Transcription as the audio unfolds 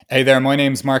Hey there, my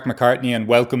name's Mark McCartney and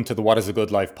welcome to the What is a Good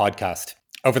Life podcast.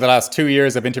 Over the last 2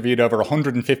 years, I've interviewed over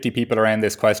 150 people around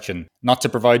this question, not to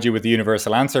provide you with the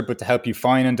universal answer, but to help you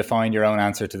find and define your own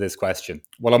answer to this question.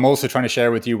 While I'm also trying to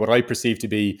share with you what I perceive to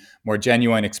be more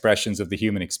genuine expressions of the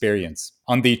human experience.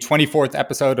 On the 24th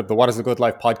episode of the What is a Good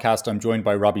Life podcast, I'm joined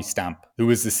by Robbie Stamp, who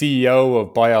is the CEO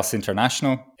of BIOS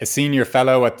International, a senior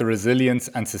fellow at the Resilience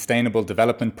and Sustainable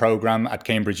Development Programme at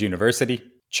Cambridge University,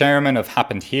 chairman of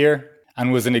Happened Here,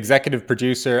 and was an executive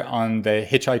producer on the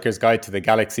Hitchhiker's Guide to the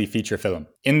Galaxy feature film.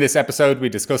 In this episode, we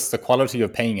discuss the quality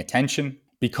of paying attention,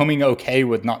 becoming okay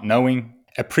with not knowing,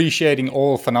 appreciating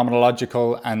all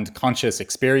phenomenological and conscious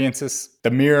experiences,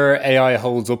 the mirror AI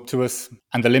holds up to us,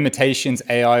 and the limitations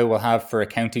AI will have for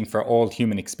accounting for all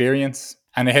human experience,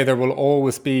 and how there will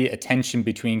always be a tension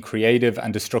between creative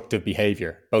and destructive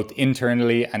behavior, both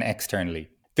internally and externally.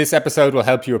 This episode will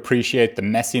help you appreciate the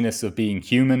messiness of being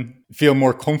human, feel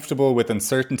more comfortable with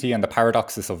uncertainty and the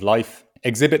paradoxes of life,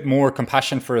 exhibit more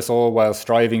compassion for us all while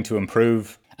striving to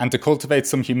improve, and to cultivate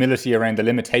some humility around the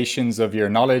limitations of your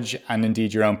knowledge and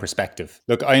indeed your own perspective.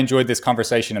 Look, I enjoyed this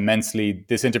conversation immensely.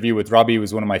 This interview with Robbie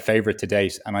was one of my favourite to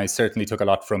date, and I certainly took a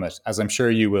lot from it, as I'm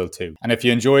sure you will too. And if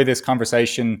you enjoy this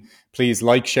conversation, please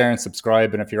like, share and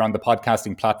subscribe. And if you're on the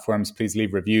podcasting platforms, please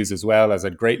leave reviews as well, as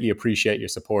I'd greatly appreciate your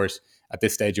support at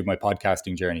this stage of my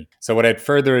podcasting journey. So without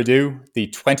further ado, the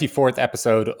 24th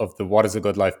episode of the What is a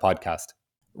Good Life podcast.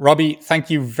 Robbie, thank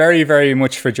you very, very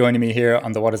much for joining me here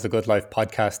on the What is a Good Life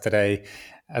podcast today.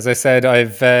 As I said,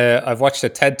 I've watched a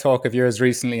TED talk of yours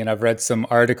recently, and I've read some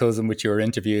articles in which you were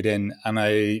interviewed in, and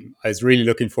I was really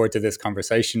looking forward to this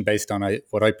conversation based on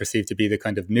what I perceive to be the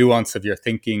kind of nuance of your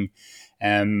thinking,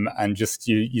 and just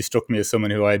you struck me as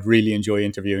someone who I'd really enjoy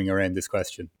interviewing around this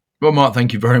question. Well, Mark,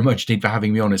 thank you very much indeed for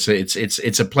having me on.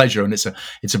 It's a pleasure, and it's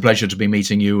a pleasure to be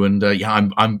meeting you. And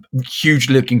I'm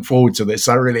hugely looking forward to this.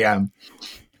 I really am.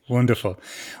 Wonderful.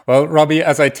 Well, Robbie,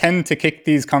 as I tend to kick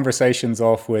these conversations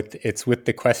off with, it's with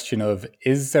the question of,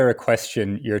 is there a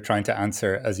question you're trying to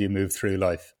answer as you move through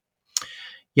life?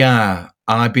 Yeah,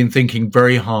 and I've been thinking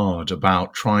very hard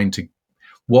about trying to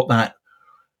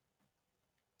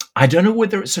I don't know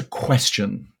whether it's a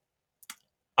question.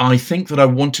 I think that I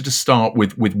wanted to start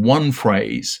with one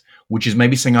phrase, which is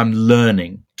maybe something I'm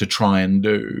learning to try and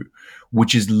do,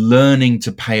 which is learning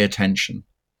to pay attention.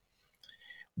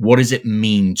 What does it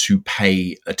mean to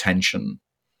pay attention?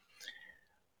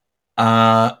 We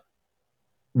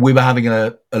were having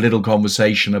a little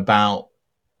conversation about,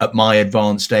 at my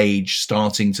advanced age,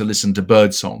 starting to listen to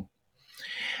birdsong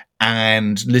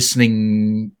and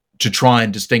listening to try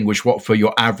and distinguish what, for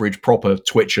your average proper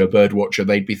twitcher, bird watcher,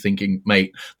 they'd be thinking,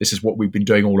 mate, this is what we've been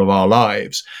doing all of our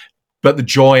lives. But the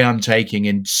joy I'm taking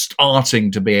in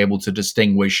starting to be able to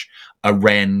distinguish a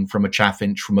wren from a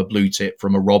chaffinch, from a blue tit,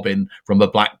 from a robin, from a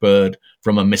blackbird,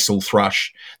 from a missel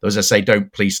thrush. Though, as I say,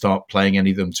 don't please start playing any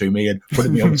of them to me and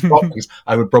putting me on the spot, because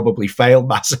I would probably fail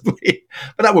massively.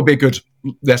 But that would be a good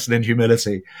lesson in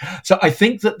humility. So I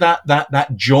think that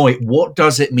joy, what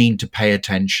does it mean to pay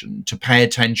attention? To pay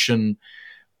attention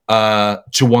to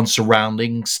one's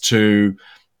surroundings, to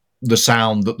the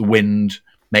sound that the wind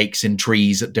makes in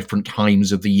trees at different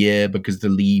times of the year because the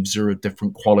leaves are of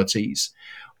different qualities.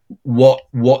 What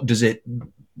does it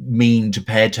mean to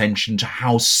pay attention to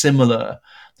how similar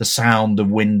the sound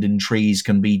of wind in trees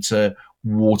can be to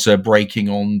water breaking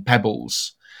on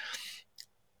pebbles?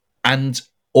 And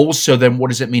also then, what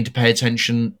does it mean to pay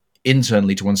attention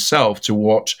internally to oneself,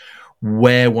 to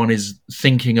where one is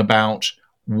thinking about,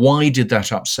 why did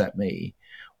that upset me?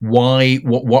 Why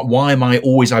am I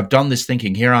always, I've done this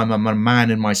thinking, here I'm a man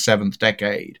in my 7th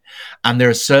decade. And there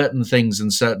are certain things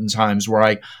and certain times where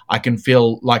I can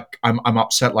feel like I'm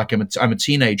upset, like I'm a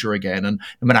teenager again. And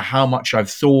no matter how much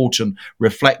I've thought and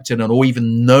reflected and or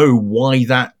even know why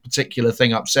that particular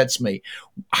thing upsets me,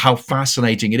 how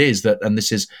fascinating it is that, and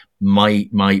this is my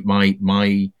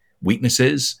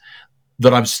weaknesses,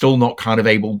 that I'm still not kind of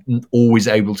always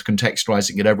able to contextualize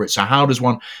and get over it. So how does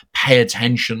one pay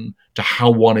attention to how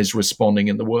one is responding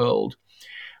in the world?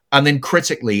 And then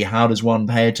critically, how does one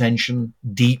pay attention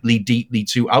deeply, deeply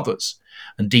to others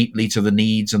and deeply to the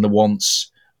needs and the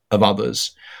wants of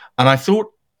others? And I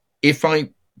thought, if I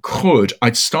could,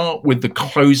 I'd start with the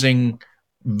closing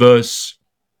verse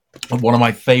of one of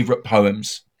my favorite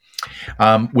poems,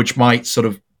 which might sort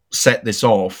of set this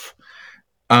off.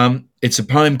 It's a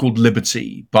poem called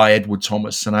Liberty by Edward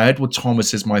Thomas. And Edward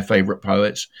Thomas is my favorite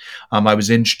poet. I was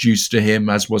introduced to him,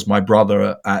 as was my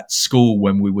brother, at school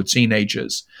when we were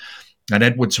teenagers. And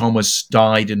Edward Thomas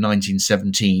died in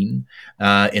 1917,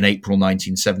 in April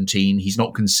 1917. He's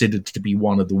not considered to be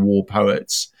one of the war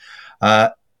poets.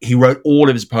 he wrote all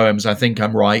of his poems. I think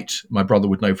I'm right. My brother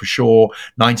would know for sure.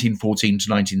 1914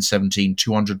 to 1917,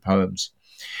 200 poems.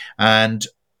 And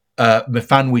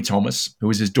Myfanwy Thomas, who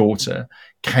was his daughter,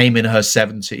 came in her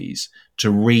 70s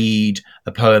to read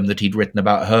a poem that he'd written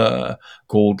about her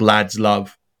called Lad's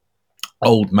Love,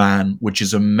 Old Man, which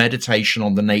is a meditation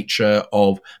on the nature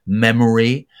of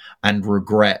memory and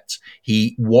regret.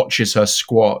 He watches her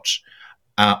squat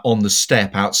on the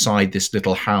step outside this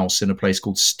little house in a place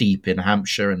called Steep in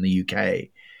Hampshire in the UK,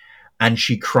 and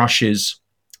she crushes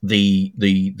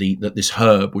this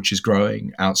herb which is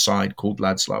growing outside called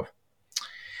Lad's Love.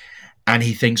 And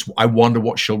he thinks, I wonder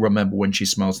what she'll remember when she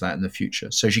smells that in the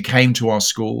future. So she came to our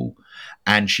school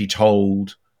and she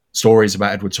told stories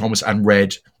about Edward Thomas and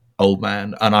read Old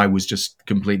Man. And I was just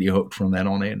completely hooked from then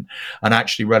on in. And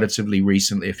actually, relatively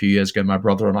recently, a few years ago, my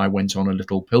brother and I went on a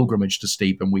little pilgrimage to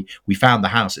Steep, and we found the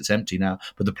house. It's empty now,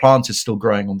 but the plant is still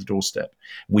growing on the doorstep.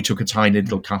 We took a tiny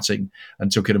little cutting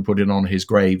and took it and put it on his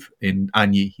grave in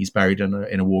Agny. He's buried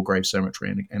in a war grave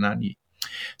cemetery in Agny.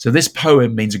 So this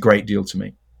poem means a great deal to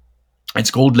me.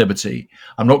 It's called Liberty.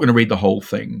 I'm not going to read the whole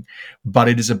thing, but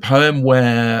it is a poem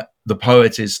where the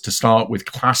poet is, to start with,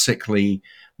 classically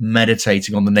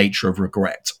meditating on the nature of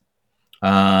regret.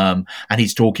 And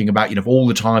he's talking about, of all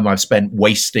the time I've spent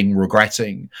wasting,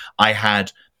 regretting, I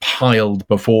had piled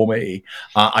before me.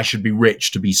 I should be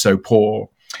rich to be so poor.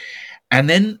 And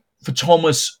then for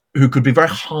Thomas, who could be very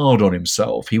hard on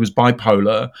himself. He was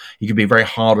bipolar. He could be very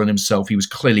hard on himself. He was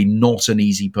clearly not an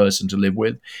easy person to live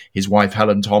with. His wife,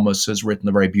 Helen Thomas, has written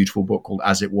a very beautiful book called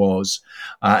As It Was.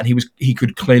 And he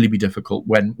could clearly be difficult.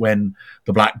 When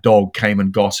the black dog came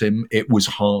and got him, it was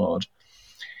hard.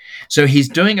 So he's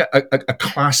doing a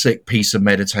classic piece of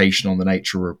meditation on the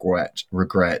nature of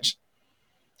regret.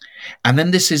 And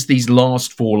then this is these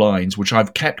last four lines, which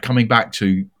I've kept coming back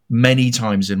to many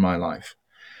times in my life.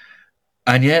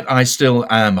 And yet I still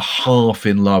am half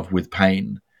in love with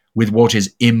pain, with what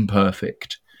is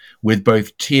imperfect, with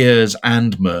both tears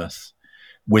and mirth,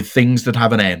 with things that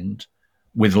have an end,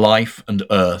 with life and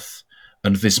earth,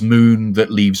 and this moon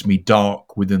that leaves me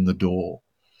dark within the door.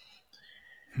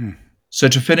 So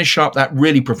to finish up that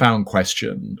really profound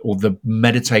question, or the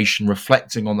meditation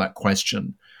reflecting on that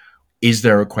question, is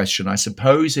there a question? I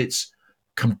suppose it's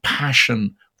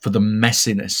compassion for the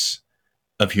messiness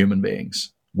of human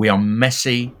beings. We are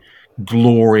messy,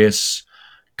 glorious,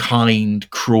 kind,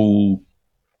 cruel,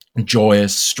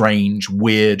 joyous, strange,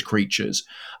 weird creatures.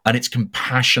 And it's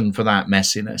compassion for that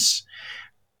messiness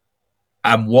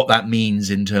and what that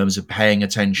means in terms of paying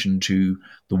attention to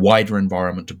the wider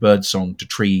environment, to birdsong, to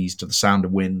trees, to the sound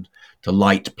of wind, to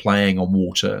light playing on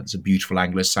water. It's a beautiful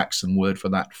Anglo-Saxon word for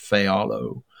that,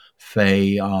 fealo.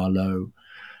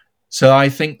 So I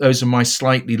think those are my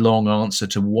slightly long answer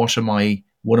to what am I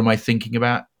thinking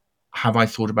about? Have I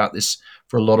thought about this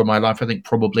for a lot of my life? I think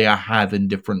probably I have in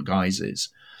different guises.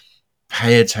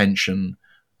 Pay attention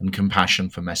and compassion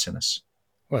for messiness.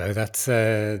 Well, that's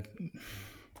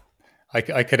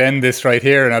I could end this right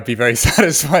here, and I'd be very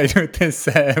satisfied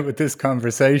with this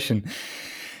conversation.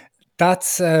 That's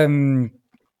so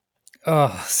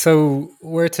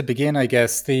where to begin? I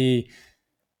guess the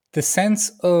sense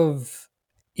of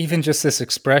even just this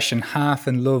expression, half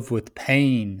in love with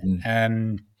pain.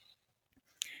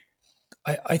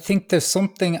 I think there's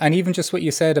something, and even just what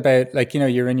you said about, like,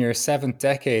 you're in your seventh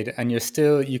decade and you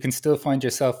can still find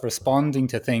yourself responding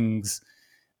to things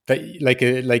that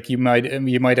like you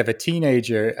might have a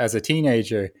teenager as a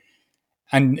teenager.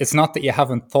 And it's not that you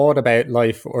haven't thought about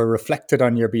life or reflected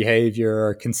on your behavior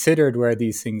or considered where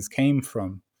these things came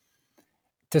from.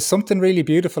 There's something really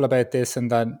beautiful about this, and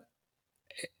that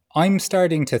I'm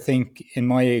starting to think, in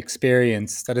my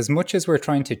experience, that as much as we're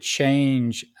trying to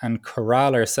change and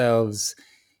corral ourselves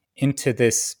into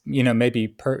this,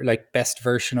 maybe like best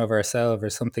version of ourselves or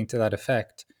something to that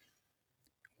effect,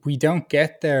 we don't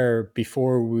get there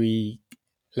before we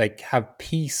like have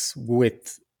peace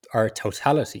with our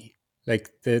totality. Like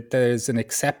there's an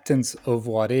acceptance of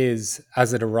what is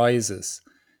as it arises,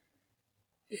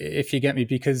 if you get me,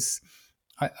 because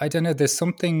I don't know, there's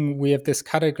something, we have this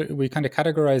category, we kind of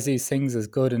categorize these things as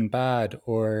good and bad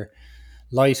or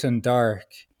light and dark.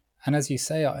 And as you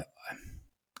say,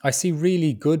 I see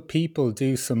really good people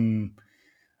do some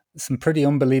pretty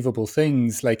unbelievable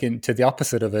things, like into the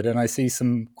opposite of it. And I see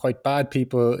some quite bad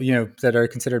people, that are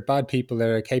considered bad people, that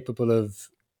are capable of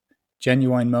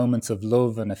genuine moments of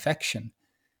love and affection.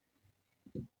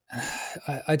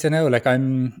 I don't know, like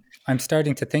I'm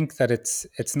starting to think that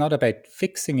it's not about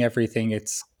fixing everything.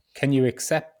 It's, can you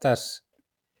accept that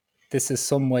this is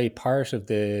some way part of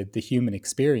the human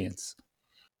experience?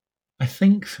 I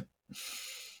think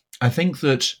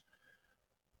that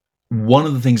one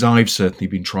of the things I've certainly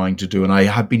been trying to do, and I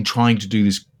have been trying to do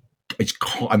this,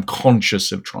 I'm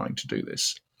conscious of trying to do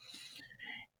this,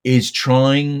 is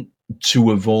trying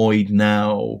to avoid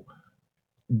now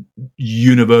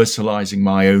universalizing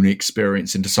my own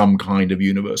experience into some kind of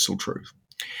universal truth.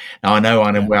 Now, I know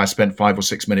where I spent 5 or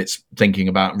 6 minutes thinking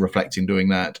about and reflecting doing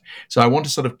that. So I want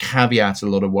to sort of caveat a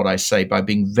lot of what I say by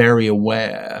being very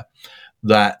aware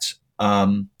that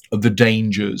of the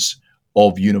dangers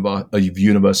of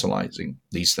universalizing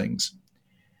these things.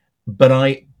 But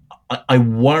I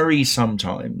worry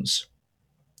sometimes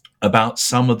about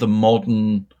some of the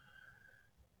modern,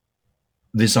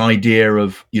 this idea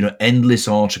of, endless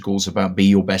articles about be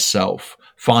your best self,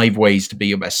 5 ways to be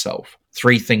your best self,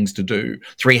 3 things to do,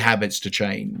 3 habits to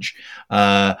change,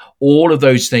 all of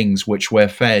those things which we're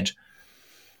fed.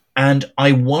 And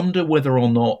I wonder whether or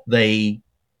not they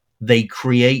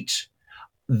create,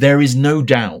 there is no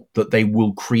doubt that they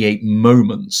will create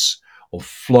moments of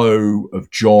flow,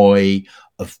 of joy,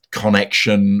 of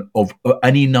connection, of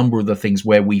any number of the things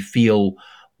where we feel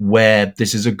where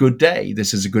this is a good day,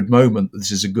 this is a good moment,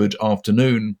 this is a good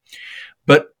afternoon,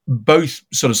 but both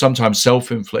sort of sometimes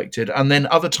self-inflicted and then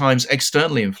other times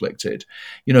externally inflicted.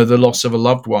 The loss of a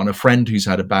loved one, a friend who's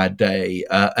had a bad day,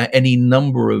 any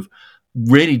number of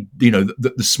really,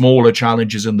 the smaller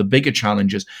challenges and the bigger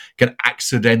challenges can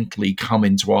accidentally come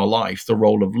into our life, the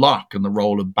role of luck and the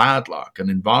role of bad luck and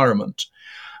environment.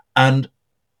 And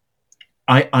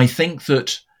I think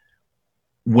that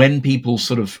when people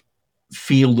sort of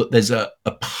feel that there's a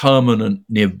permanent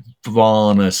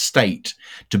nirvana state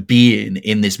to be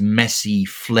in this messy,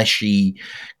 fleshy,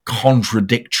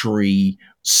 contradictory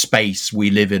space we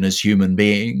live in as human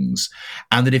beings,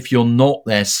 and that if you're not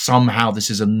there, somehow this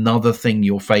is another thing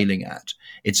you're failing at.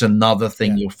 It's another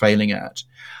thing you're failing at.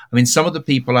 I mean, some of the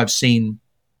people I've seen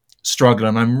struggle,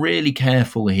 and I'm really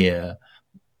careful here,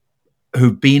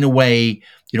 who've been away,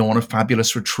 on a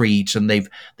fabulous retreat, and they've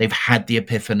had the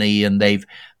epiphany, and they've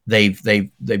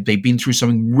been through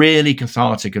something really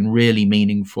cathartic and really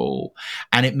meaningful,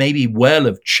 and it may be well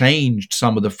have changed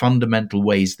some of the fundamental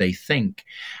ways they think,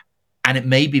 and it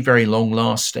may be very long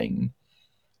lasting.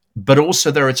 But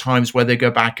also there are times where they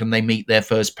go back and they meet their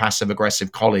first passive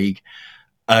aggressive colleague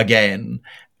again,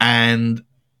 and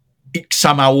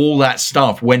somehow all that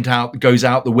stuff goes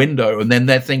out the window, and then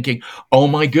they're thinking, oh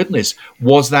my goodness,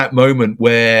 was that moment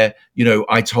where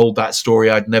I told that story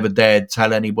I'd never dared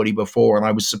tell anybody before, and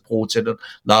I was supported and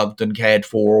loved and cared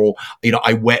for, or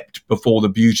I wept before the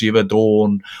beauty of a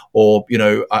dawn, or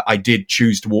I did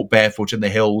choose to walk barefoot in the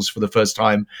hills for the first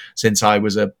time since I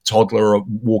was a toddler, or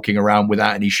walking around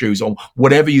without any shoes on,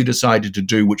 whatever you decided to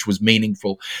do which was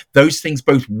meaningful. Those things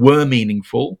both were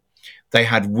meaningful. They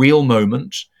had real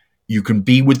moments. You can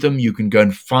be with them. You can go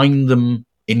and find them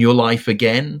in your life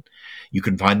again. You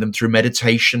can find them through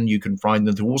meditation. You can find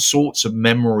them through all sorts of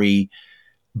memory.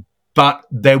 But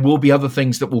there will be other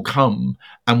things that will come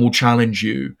and will challenge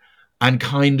you. And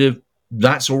kind of,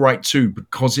 that's all right too,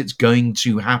 because it's going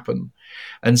to happen.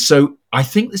 And so I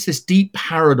think there's this deep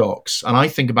paradox, and I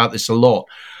think about this a lot.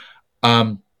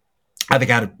 I think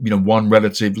I had,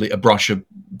 a brush of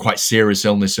quite serious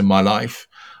illness in my life.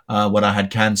 When I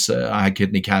had cancer, I had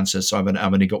kidney cancer, so I've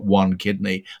only got one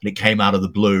kidney, and it came out of the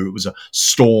blue. It was a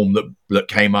storm that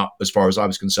came up, as far as I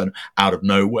was concerned, out of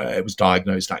nowhere. It was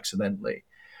diagnosed accidentally.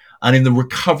 And in the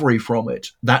recovery from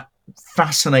it, that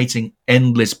fascinating,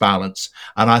 endless balance,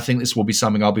 and I think this will be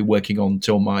something I'll be working on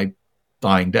till my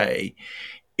dying day,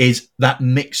 is that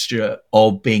mixture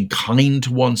of being kind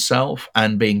to oneself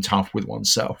and being tough with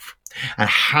oneself. And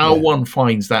how one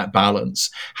finds that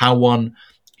balance, how one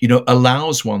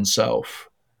allows oneself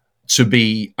to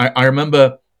be. I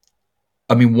remember,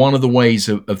 one of the ways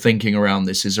of thinking around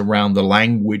this is around the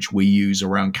language we use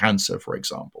around cancer, for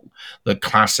example, the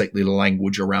classic little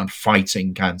language around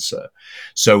fighting cancer.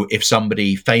 So if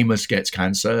somebody famous gets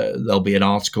cancer, there'll be an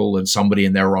article and somebody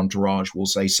in their entourage will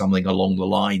say something along the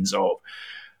lines of,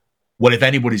 well, if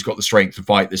anybody's got the strength to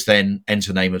fight this, then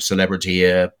enter name of celebrity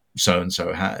here,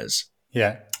 so-and-so has.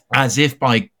 Yeah. As if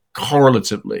by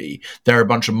correlatively, there are a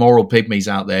bunch of moral pygmies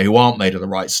out there who aren't made of the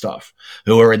right stuff,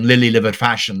 who are in lily-livered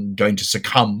fashion going to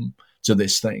succumb to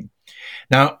this thing.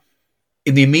 Now,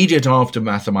 in the immediate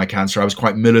aftermath of my cancer, I was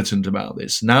quite militant about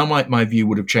this. Now my view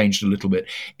would have changed a little bit.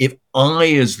 If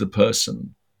I, as the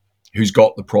person who's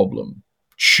got the problem,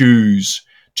 choose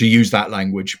to use that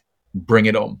language, bring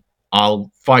it on.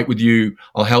 I'll fight with you.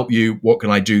 I'll help you. What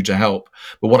can I do to help?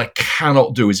 But what I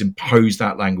cannot do is impose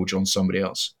that language on somebody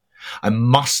else. I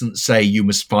mustn't say you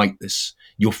must fight this.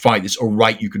 You'll fight this. All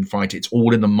right, you can fight it. It's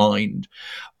all in the mind.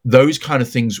 Those kind of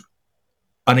things.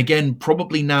 And again,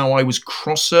 probably now I was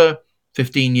crosser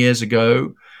 15 years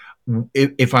ago,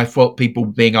 if I felt people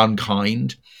being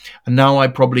unkind, and now I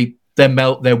probably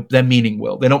they're meaning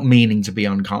well. They're not meaning to be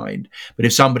unkind. But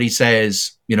if somebody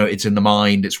says, it's in the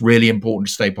mind, it's really important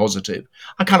to stay positive,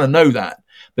 I kind of know that.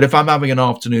 But if I'm having an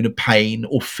afternoon of pain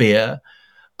or fear,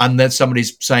 and then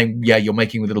somebody's saying, yeah, you're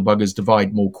making the little buggers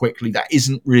divide more quickly, that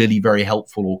isn't really very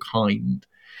helpful or kind.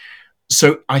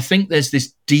 So I think there's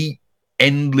this deep,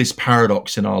 endless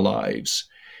paradox in our lives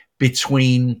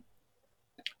between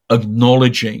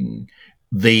acknowledging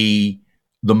the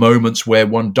moments where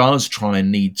one does try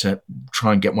and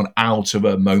get one out of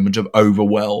a moment of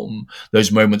overwhelm,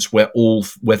 those moments where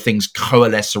things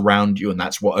coalesce around you, and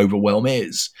that's what overwhelm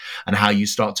is, and how you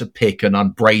start to pick and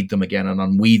unbraid them again and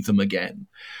unweave them again,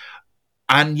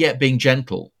 and yet being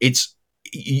gentle.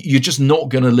 You're just not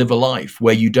going to live a life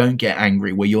where you don't get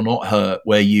angry, where you're not hurt,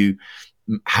 where you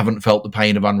haven't felt the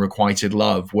pain of unrequited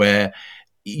love, where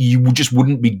you just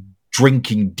wouldn't be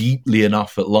drinking deeply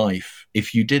enough at life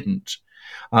if you didn't.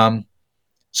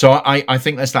 So I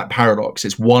think there's that paradox.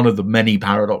 It's one of the many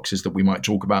paradoxes that we might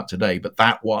talk about today, but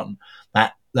that one,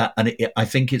 I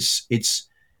think it's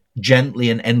gently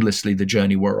and endlessly the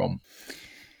journey we're on.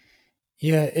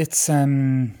 Yeah, it's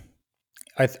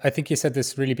I think you said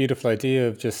this really beautiful idea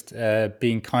of just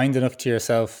being kind enough to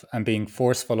yourself and being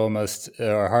forceful almost,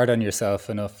 or hard on yourself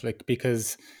enough,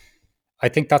 because I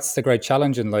think that's the great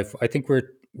challenge in life. I think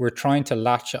we're trying to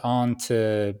latch on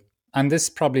to, and this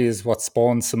probably is what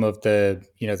spawns some of the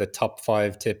the top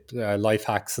 5 tip life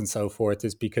hacks and so forth,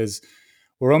 is because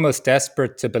we're almost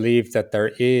desperate to believe that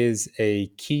there is a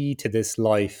key to this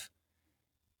life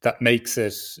that makes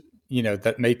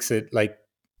it like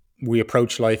we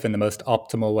approach life in the most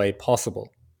optimal way possible.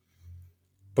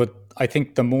 But I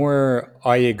think the more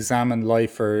I examine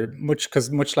life,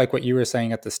 because much like what you were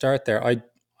saying at the start there,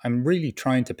 I'm really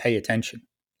trying to pay attention,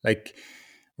 like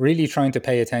really trying to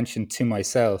pay attention to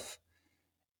myself,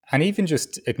 and even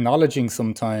just acknowledging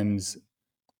sometimes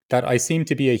that I seem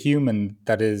to be a human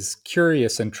that is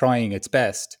curious and trying its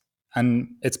best, and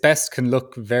its best can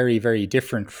look very, very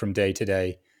different from day to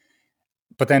day.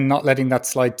 But then not letting that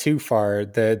slide too far,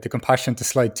 the compassion to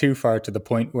slide too far to the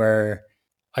point where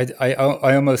I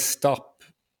almost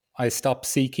stop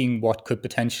seeking what could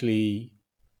potentially,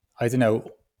 I don't know,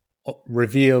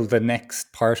 reveal the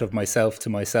next part of myself to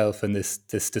myself in this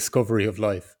discovery of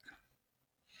life.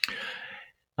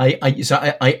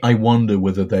 I wonder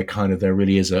whether there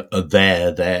really is a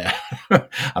there.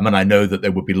 I mean, I know that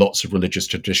there would be lots of religious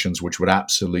traditions which would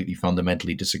absolutely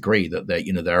fundamentally disagree that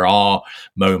there are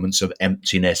moments of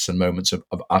emptiness and moments of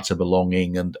utter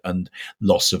belonging and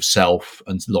loss of self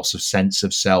and loss of sense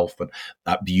of self, and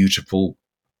that beautiful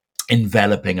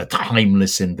enveloping, a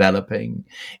timeless enveloping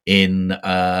in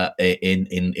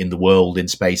the world, in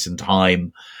space and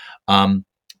time.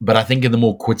 But I think in the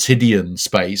more quotidian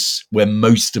space where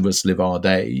most of us live our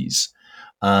days,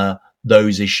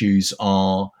 those issues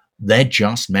they're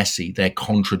just messy, they're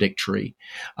contradictory.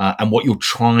 And what you're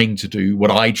trying to do, what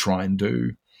I try and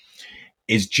do,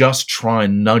 is just try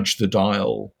and nudge the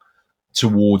dial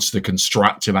towards the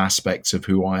constructive aspects of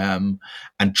who I am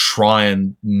and try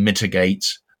and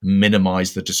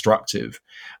minimize the destructive.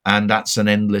 And that's an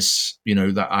endless,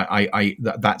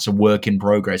 that's a work in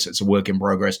progress. It's a work in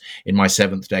progress in my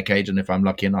 7th decade. And if I'm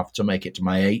lucky enough to make it to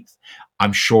my 8th,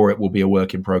 I'm sure it will be a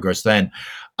work in progress then.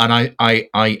 And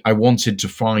I wanted to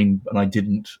find, and I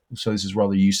didn't, so this is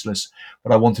rather useless,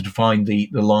 but I wanted to find the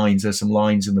lines. There's some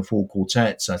lines in the 4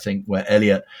 quartets, I think, where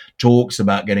Eliot talks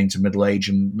about getting to middle age,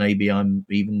 and maybe I'm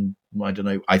even, I don't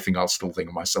know, I think I'll still think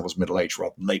of myself as middle-aged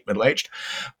rather than late middle-aged.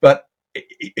 But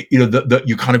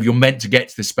that you're meant to get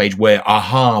to this stage where,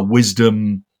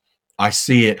 wisdom, I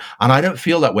see it. And I don't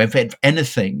feel that way. If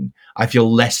anything, I feel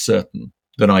less certain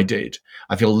than I did.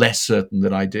 I feel less certain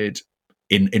than I did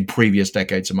in previous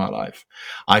decades of my life.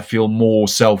 I feel more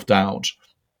self-doubt.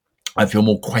 I feel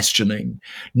more questioning.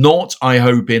 Not, I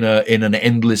hope, in an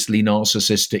endlessly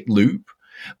narcissistic loop,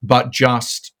 but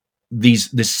just this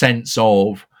sense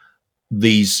of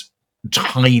these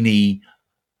tiny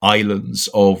islands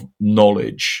of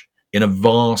knowledge in a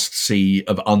vast sea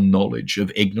of unknowledge,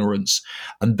 of ignorance.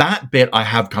 And that bit I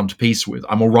have come to peace with.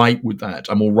 I'm all right with that.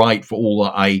 I'm all right for all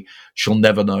that I shall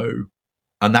never know.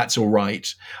 And that's all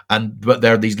right. But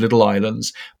there are these little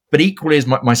islands. But equally, as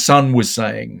my son was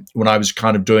saying when I was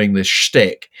kind of doing this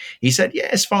shtick, he said,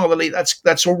 yes, Father Lee,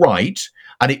 that's all right.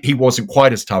 And he wasn't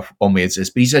quite as tough on me as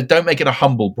this, but he said, don't make it a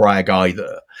humble brag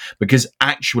either, because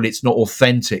actually it's not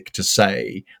authentic to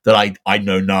say that I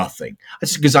know nothing.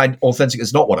 It's because authentic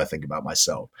is not what I think about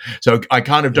myself. So I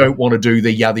kind of don't want to do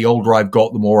the older I've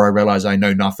got, the more I realize I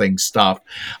know nothing stuff.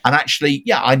 And actually,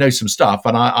 I know some stuff,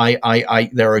 and I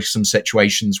there are some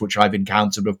situations which I've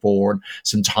encountered before, and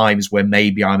some times where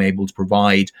maybe I'm able to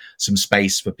provide some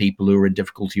space for people who are in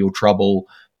difficulty or trouble,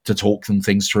 to talk them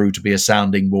things through, to be a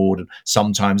sounding board. And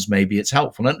sometimes maybe it's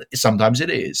helpful, and sometimes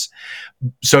it is.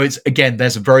 So it's, again,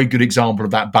 there's a very good example of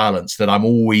that balance, that I'm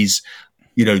always,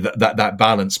 that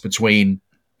balance between,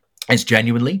 it's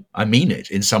genuinely, I mean it.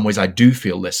 In some ways, I do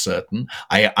feel less certain.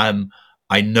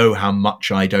 I know how much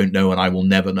I don't know, and I will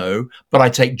never know, but I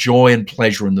take joy and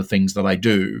pleasure in the things that I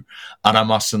do. And I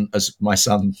mustn't, as my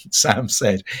son Sam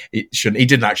said, he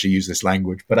didn't actually use this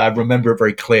language, but I remember it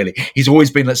very clearly. He's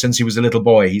always been, since he was a little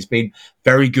boy, he's been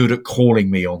very good at calling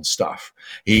me on stuff.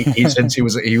 Since he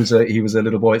was a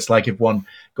little boy, it's like if one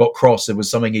got cross, there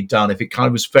was something he'd done. If it kind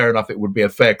of was fair enough, it would be a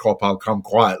fair crop. I'll come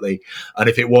quietly, and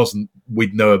if it wasn't,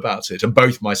 we'd know about it. And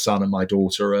both my son and my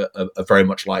daughter are very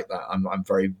much like that. I'm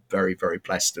very, very, very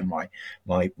blessed in my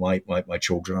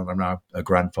children, and I'm now a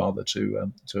grandfather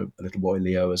to a little boy,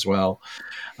 Leo, as well.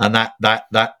 And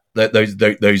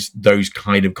those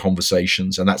kind of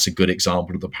conversations, and that's a good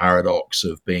example of the paradox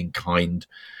of being kind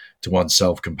to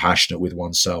oneself, compassionate with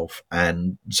oneself,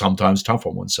 and sometimes tough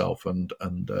on oneself, and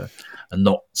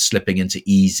not slipping into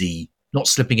easy.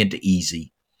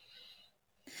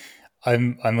 I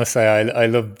must say I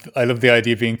love the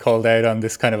idea of being called out on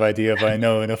this kind of idea of I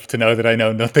know enough to know that I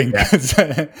know nothing.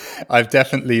 Yeah. I've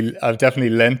definitely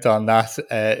lent on that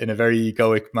in a very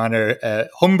egoic manner,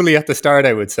 humbly at the start,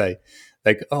 I would say,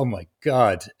 like, oh my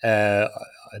God,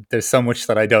 there's so much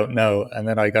that I don't know, and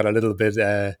then I got a little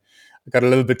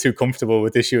bit too comfortable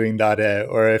with issuing that,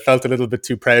 or I felt a little bit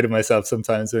too proud of myself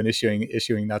sometimes when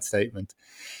issuing that statement.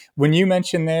 When you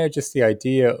mentioned there just the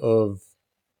idea of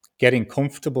getting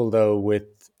comfortable, though,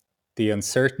 with the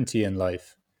uncertainty in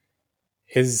life,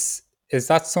 is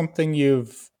that something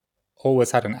you've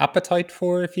always had an appetite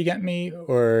for, if you get me?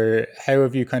 Or how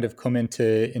have you kind of come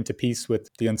into peace with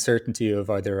the uncertainty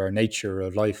of either our nature,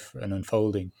 of life and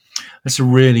unfolding? That's a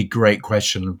really great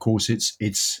question. Of course,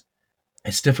 it's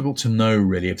difficult to know,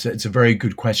 really. It's a very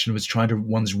good question.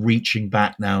 One's reaching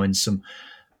back now in some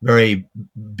very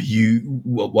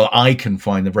well, I can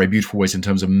find the very beautiful ways in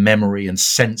terms of memory and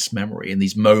sense memory in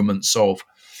these moments of.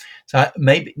 So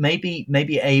maybe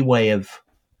a way of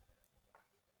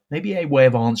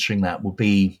answering that would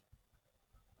be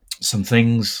some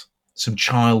things, some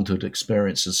childhood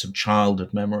experiences, some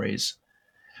childhood memories.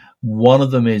 One of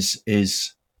them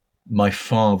is my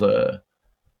father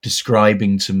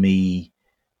describing to me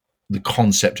the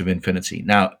concept of infinity.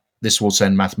 Now, this will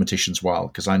send mathematicians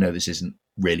wild, because I know this isn't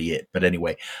really it. But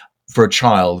anyway, for a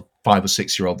child, 5 or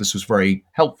 6 year old, this was very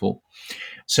helpful.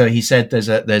 So he said,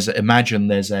 imagine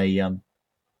there's a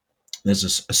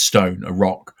stone, a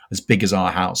rock as big as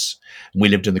our house. And we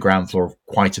lived in the ground floor of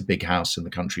quite a big house in the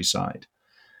countryside.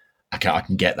 I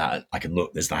can get that. I can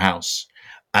look, there's the house.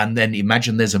 And then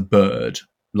imagine there's a bird,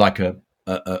 like a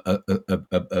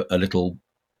little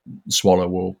swallow,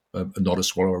 or not a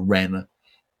swallow, a wren, a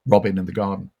robin in the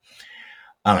garden.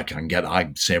 And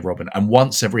I say robin. And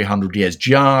once every 100 years,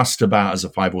 just about as a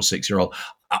 5 or 6 year old,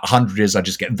 100 years, I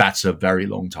just get, that's a very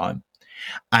long time.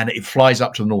 And it flies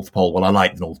up to the North Pole. Well, I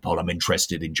like the North Pole. I'm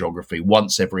interested in geography.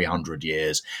 Once every 100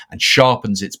 years, and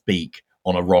sharpens its beak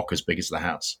on a rock as big as the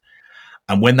house.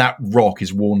 And when that rock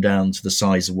is worn down to the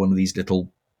size of one of these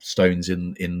little stones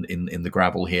in the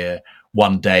gravel here,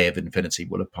 one day of infinity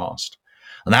will have passed.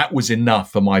 And that was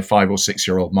enough for my 5 or 6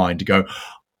 year old mind to go,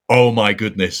 oh my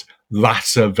goodness,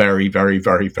 that's a very, very,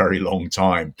 very, very long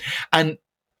time. And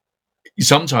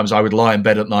sometimes I would lie in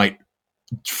bed at night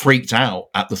freaked out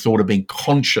at the thought of being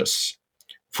conscious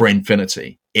for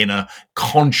infinity, in a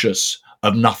conscious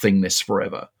of nothingness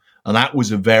forever. And that was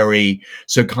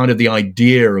so kind of the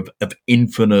idea of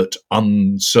infinite,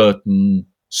 uncertain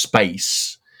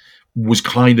space was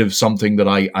kind of something that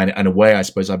I in a way, I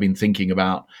suppose, I've been thinking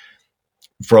about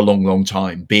for a long, long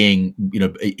time, being,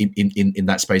 in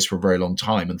that space for a very long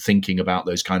time, and thinking about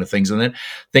those kind of things, and then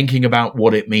thinking about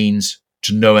what it means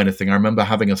to know anything. I remember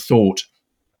having a thought,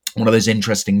 one of those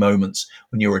interesting moments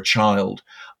when you were a child,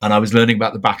 and I was learning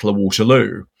about the Battle of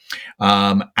Waterloo.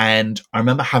 And I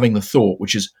remember having the thought,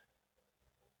 which is,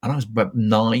 and I was about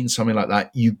 9, something like that,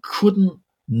 you couldn't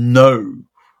know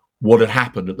what had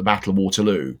happened at the Battle of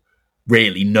Waterloo,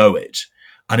 really know it,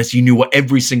 unless you knew what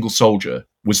every single soldier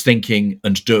was thinking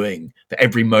and doing for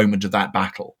every moment of that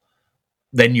battle.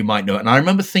 Then you might know it. And I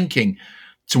remember thinking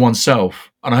to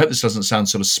oneself, and I hope this doesn't sound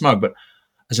sort of smug, but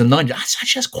as a 90,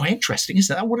 that's quite interesting,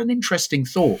 isn't that? What an interesting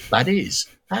thought that is.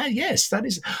 Yes, that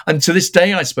is. And to this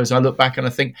day, I suppose I look back and I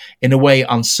think, in a way,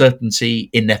 uncertainty,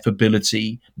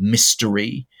 ineffability,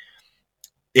 mystery,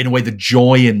 in a way, the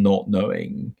joy in not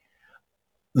knowing,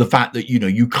 the fact that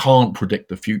you can't predict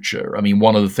the future. I mean,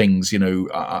 one of the things,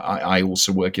 I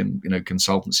also work in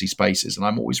consultancy spaces, and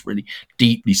I'm always really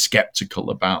deeply skeptical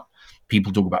about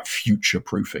people talk about future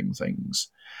proofing things.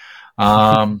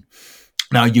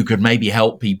 Now, you could maybe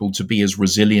help people to be as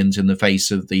resilient in the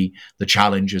face of the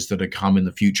challenges that are come in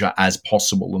the future as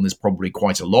possible. And there's probably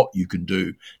quite a lot you can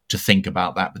do to think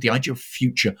about that. But the idea of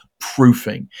future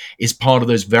proofing is part of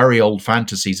those very old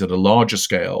fantasies at a larger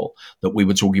scale that we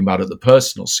were talking about at the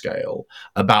personal scale,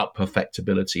 about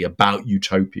perfectibility, about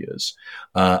utopias,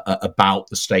 about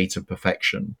the state of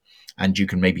perfection. And you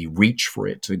can maybe reach for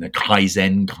it in a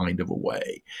Kaizen kind of a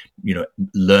way,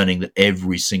 learning that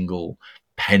every single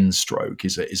pen stroke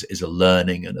is a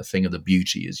learning and a thing of the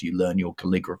beauty as you learn your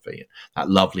calligraphy. That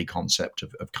lovely concept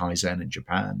of Kaizen in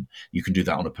Japan. You can do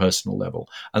that on a personal level.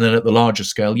 And then at the larger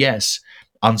scale, yes,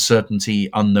 uncertainty,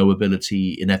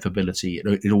 unknowability, ineffability,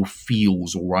 it all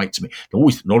feels all right to me.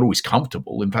 Not always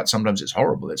comfortable. In fact, sometimes it's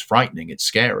horrible. It's frightening. It's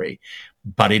scary.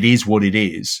 But it is what it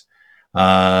is.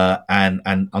 And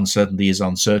uncertainty is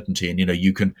uncertainty. And,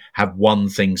 you can have one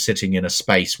thing sitting in a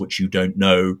space which you don't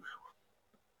know.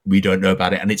 We don't know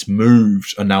about it, and it's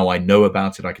moved, and now I know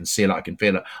about it. I can see it, I can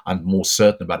feel it, I'm more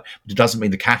certain about it. But it doesn't mean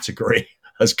the category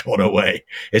has gone away.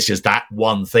 It's just that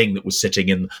one thing that was sitting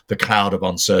in the cloud of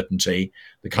uncertainty,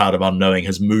 the cloud of unknowing,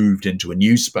 has moved into a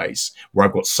new space where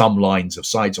I've got some lines of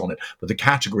sight on it, but the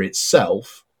category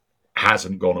itself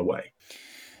hasn't gone away.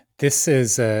 This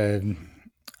is, I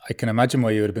can imagine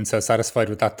why you would have been so satisfied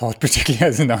with that thought, particularly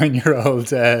as a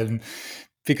 9-year-old,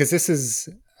 because this is,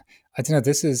 I don't know,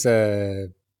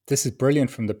 this is brilliant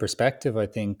from the perspective, I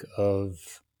think,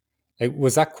 of, like,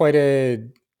 was that quite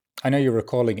I know you're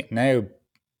recalling it now,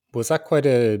 was that quite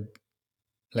a,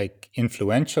 like,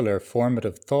 influential or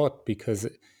formative thought? Because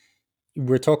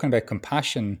we're talking about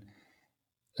compassion.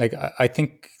 Like, I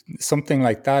think something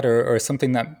like that, or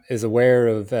something that is aware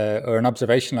of, or an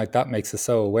observation like that makes us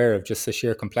so aware of just the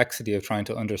sheer complexity of trying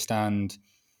to understand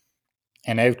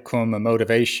an outcome, a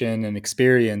motivation, an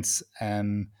experience,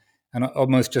 and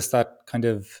almost just that kind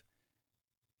of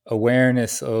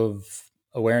awareness of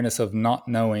not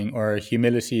knowing, or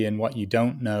humility in what you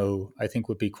don't know, I think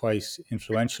would be quite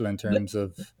influential in terms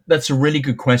of. That's a really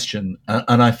good question,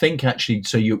 and I think actually,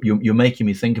 so you're making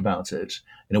me think about it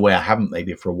in a way I haven't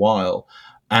maybe for a while,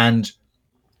 and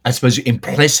I suppose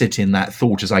implicit in that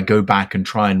thought, as I go back and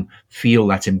try and feel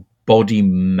that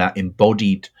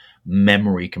embodied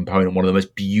memory component, one of the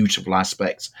most beautiful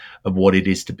aspects of what it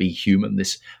is to be human,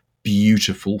 this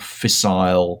beautiful,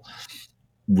 fissile,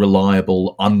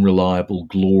 reliable, unreliable,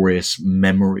 glorious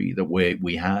memory that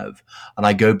we have. And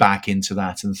I go back into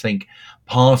that and think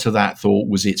part of that thought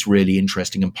was it's really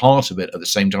interesting, and part of it at the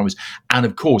same time is, and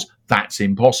of course, that's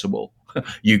impossible.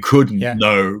 You couldn't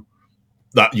know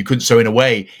that. You couldn't. So in a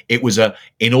way, it was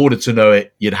in order to know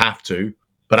it, you'd have to,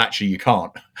 but actually you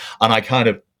can't. And I kind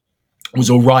of was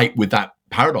all right with that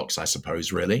paradox, I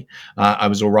suppose. Really, I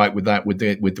was all right with that, with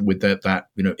that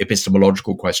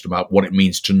epistemological question about what it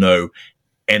means to know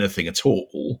anything at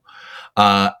all,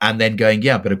 and then going,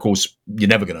 yeah, but of course you're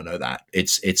never going to know that.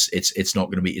 It's not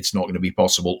going to be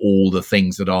possible. All the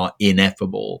things that are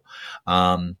ineffable,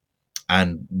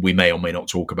 and we may or may not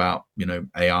talk about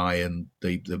AI and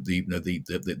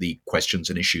the questions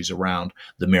and issues around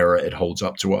the mirror it holds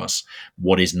up to us,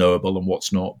 what is knowable and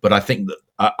what's not. But I think that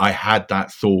I had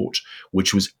that thought,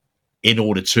 which was, in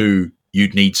order to,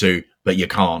 you'd need to, but you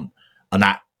can't, and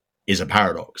that is a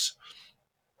paradox.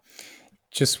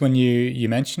 Just when you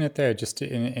mention it there, just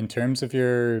in terms of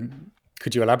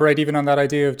could you elaborate even on that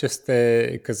idea of just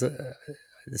because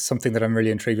it's something that I'm really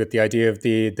intrigued with, the idea of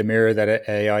the mirror that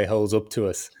AI holds up to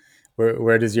us.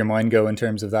 Where does your mind go in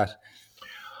terms of that?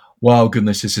 Well,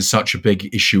 goodness, this is such a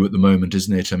big issue at the moment,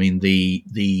 isn't it? I mean,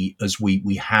 as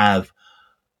we have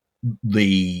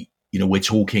we're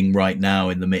talking right now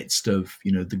in the midst of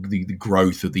the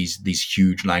growth of these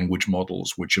huge language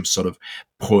models, which have sort of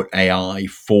put AI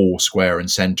square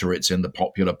and center. It's in the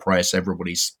popular press.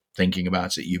 Everybody's thinking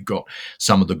about it. You've got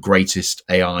some of the greatest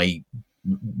AI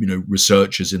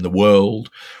researchers in the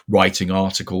world writing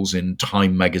articles in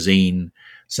Time magazine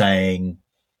saying,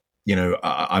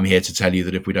 I'm here to tell you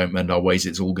that if we don't mend our ways,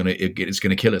 it's going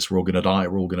to kill us. We're all going to die.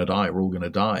 We're all going to die. We're all going to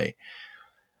die.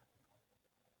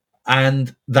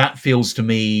 And that feels to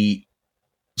me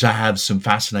to have some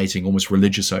fascinating, almost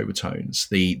religious overtones.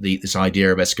 This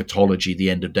idea of eschatology, the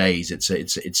end of days.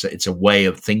 It's a way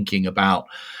of thinking about.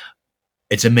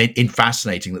 It's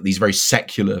fascinating that these very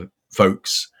secular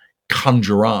folks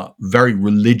conjure up very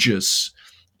religious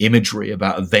imagery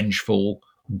about a vengeful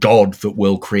God that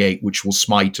will create, which will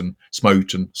smite and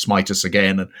smote and smite us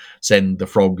again, and send the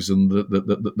frogs and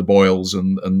the boils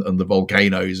and the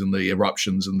volcanoes and the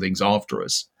eruptions and things after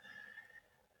us.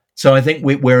 So I think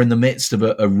we're in the midst of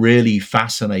a really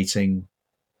fascinating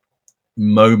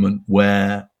moment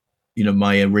where,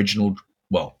 my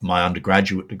my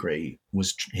undergraduate degree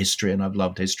was history, and I've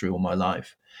loved history all my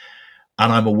life.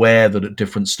 And I'm aware that at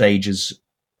different stages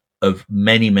of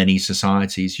many, many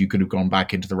societies, you could have gone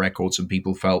back into the records and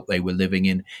people felt they were living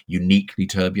in uniquely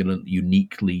turbulent,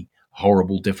 uniquely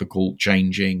horrible, difficult,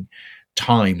 changing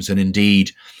times. And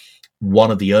indeed,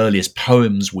 one of the earliest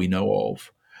poems we know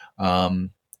of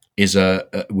is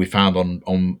we found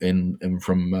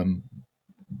from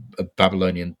a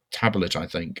Babylonian tablet, I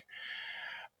think.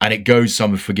 And it goes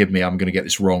forgive me, I'm going to get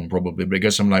this wrong probably, but it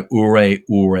goes something like Ure,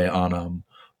 Ure Anam,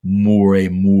 Mure,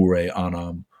 Mure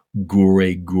Anam,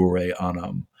 Gure, Gure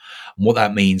Anam. And what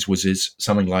that means is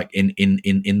something like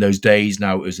in those days,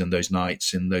 now it was in those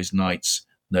nights, in those nights,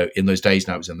 no, in those days,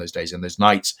 now it was in those days, in those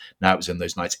nights, now it was in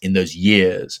those nights, in those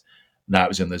years, now it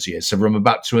was in those years. So from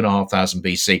about 2,500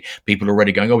 BC, people are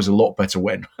already going, oh, it was a lot better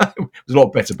when. It was a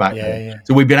lot better back then. Yeah.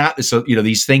 So we've been at this,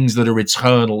 these things that are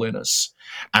eternal in us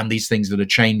and these things that are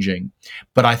changing.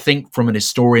 But I think from an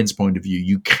historian's point of view,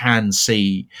 you can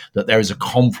see that there is a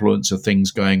confluence of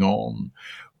things going on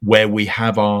where we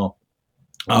have our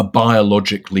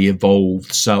biologically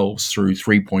evolved selves through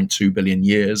 3.2 billion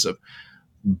years of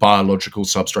biological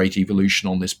substrate evolution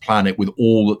on this planet, with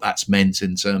all that that's meant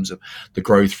in terms of the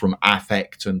growth from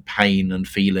affect and pain and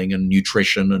feeling and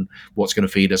nutrition and what's going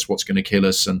to feed us, what's going to kill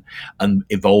us, and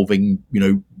evolving,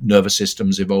 nervous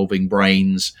systems, evolving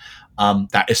brains,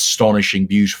 that astonishing,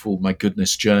 beautiful, my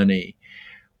goodness, journey.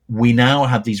 We now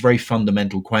have these very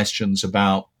fundamental questions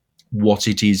about what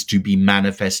it is to be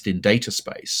manifest in data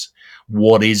space.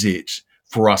 What is it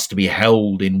for us to be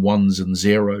held in ones and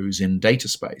zeros in data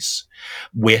space?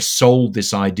 We're sold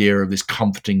this idea of this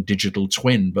comforting digital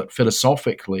twin, but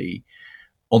philosophically,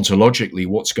 ontologically,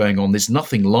 what's going on, there's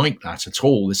nothing like that at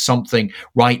all. There's something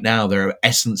right now, there are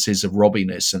essences of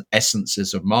Robbiness and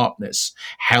essences of Markness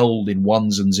held in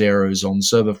ones and zeros on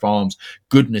server farms,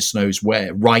 goodness knows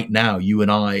where. Right now, you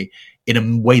and I, in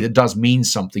a way that does mean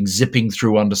something, zipping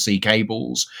through undersea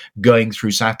cables, going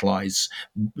through satellites,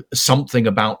 something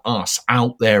about us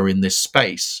out there in this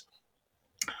space.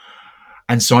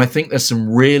 And so I think there's some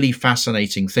really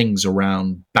fascinating things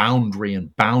around boundary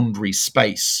and boundary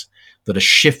space that are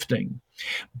shifting.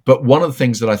 But one of the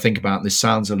things that I think about, and this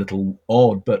sounds a little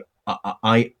odd, but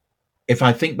if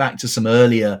I think back to some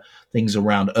earlier things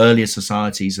around earlier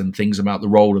societies and things about the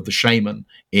role of the shaman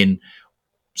in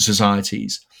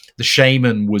societies, the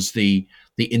shaman was the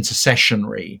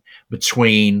intercessionary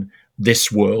between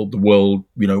this world, the world,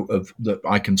 of that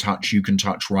I can touch, you can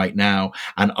touch right now,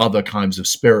 and other kinds of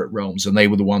spirit realms. And they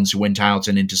were the ones who went out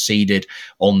and interceded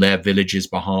on their village's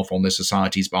behalf, on their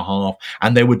society's behalf.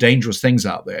 And there were dangerous things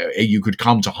out there. You could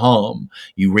come to harm.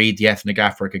 You read the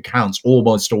ethnographic accounts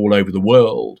almost all over the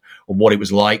world of what it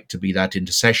was like to be that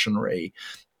intercessionary.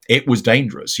 It was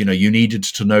dangerous. You needed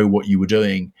to know what you were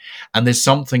doing. And there's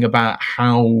something about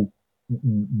how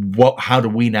do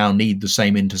we now need the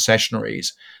same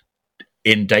intercessionaries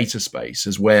in data space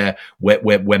as we're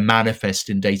manifest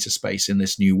in data space in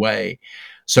this new way.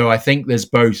 So I think there's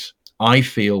both, I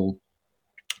feel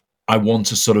I want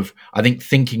to I think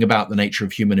thinking about the nature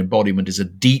of human embodiment is a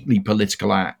deeply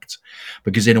political act,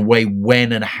 because in a way,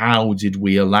 when and how did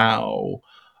we allow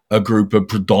a group of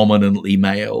predominantly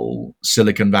male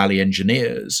Silicon Valley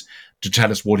engineers to tell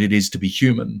us what it is to be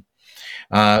human?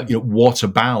 What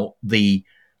about the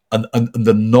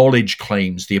knowledge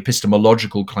claims, the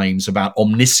epistemological claims about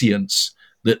omniscience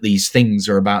that these things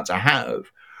are about to have?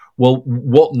 Well,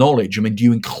 what knowledge? I mean, do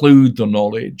you include the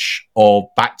knowledge of,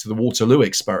 back to the Waterloo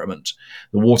experiment,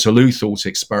 the Waterloo thought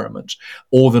experiment,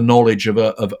 or the knowledge of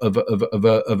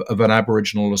an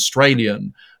Aboriginal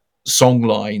Australian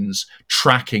songlines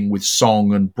tracking with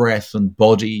song and breath and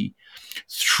body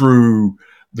through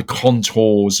the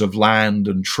contours of land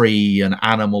and tree and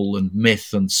animal and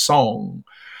myth and song?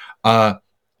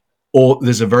 Or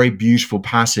there's a very beautiful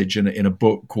passage in a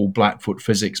book called Blackfoot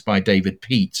Physics by David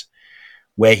Peat,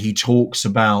 where he talks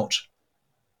about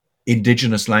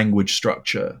indigenous language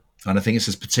structure. And I think this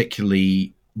is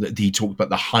particularly that he talked about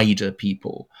the Haida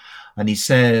people. And he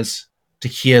says, to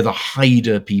hear the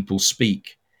Haida people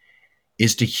speak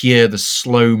is to hear the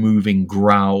slow-moving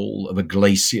growl of a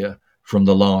glacier from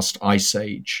the last ice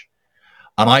age.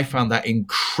 And I found that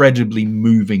incredibly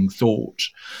moving thought,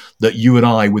 that you and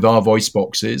I, with our voice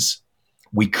boxes,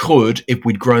 we could, if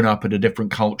we'd grown up in a different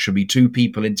culture, be two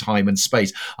people in time and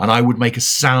space. And I would make a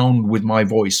sound with my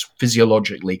voice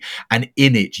physiologically. And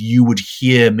in it, you would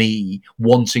hear me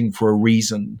wanting for a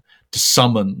reason to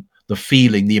summon the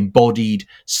feeling, the embodied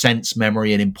sense,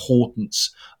 memory, and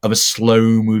importance of a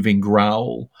slow moving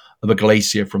growl of a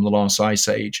glacier from the last ice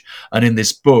age. And in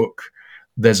this book,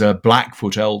 there's a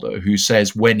Blackfoot elder who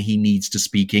says when he needs to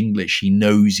speak English, he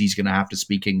knows he's going to have to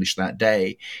speak English that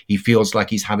day. He feels like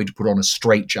he's having to put on a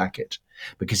straitjacket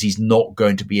because he's not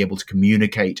going to be able to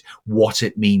communicate what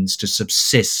it means to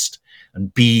subsist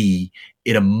and be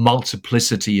in a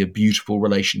multiplicity of beautiful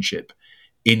relationship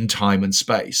in time and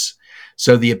space.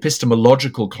 So the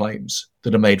epistemological claims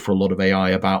that are made for a lot of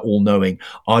AI about all-knowing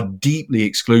are deeply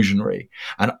exclusionary.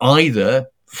 And either,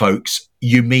 folks,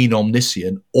 you mean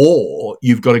omniscient, or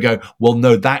you've got to go, well,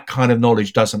 no, that kind of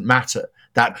knowledge doesn't matter.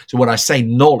 So when I say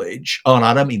knowledge, and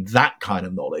I don't mean that kind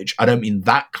of knowledge, I don't mean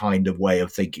that kind of way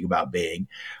of thinking about being.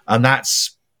 And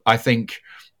that's, I think,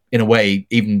 in a way,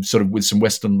 even sort of with some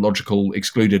Western logical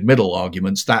excluded middle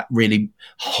arguments, that really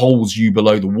holds you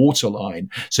below the waterline.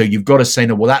 So you've got to say,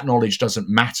 no, well, that knowledge doesn't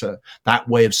matter. That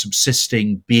way of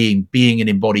subsisting, being an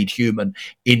embodied human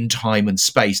in time and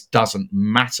space doesn't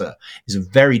matter, is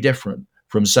very different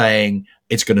from saying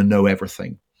it's going to know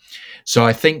everything. So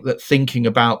I think that thinking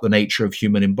about the nature of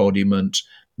human embodiment,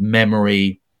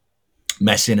 memory,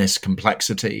 messiness,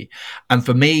 complexity. And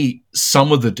for me,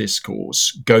 some of the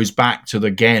discourse goes back to,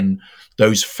 again,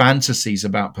 those fantasies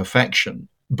about perfection.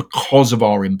 Because of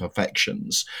our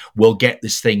imperfections, we'll get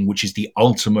this thing which is the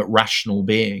ultimate rational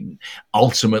being,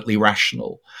 ultimately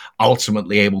rational,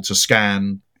 ultimately able to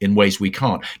scan in ways we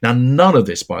can't. Now, none of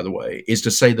this, by the way, is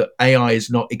to say that AI is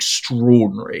not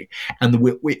extraordinary and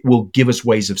it will give us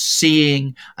ways of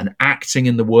seeing and acting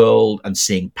in the world and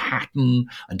seeing pattern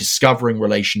and discovering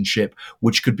relationship,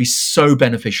 which could be so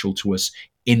beneficial to us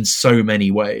in so many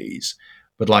ways.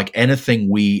 But like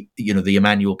anything the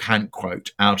Immanuel Kant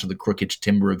quote, out of the crooked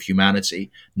timber of humanity,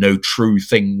 no true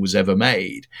thing was ever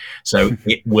made. So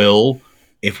it will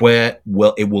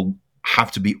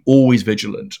have to be always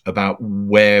vigilant about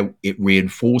where it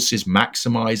reinforces,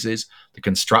 maximizes the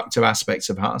constructive aspects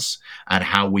of us and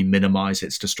how we minimize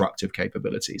its destructive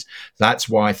capabilities. That's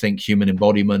why I think human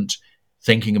embodiment,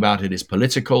 thinking about it, is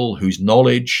political. Whose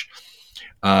knowledge,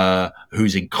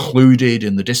 who's included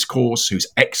in the discourse, who's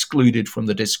excluded from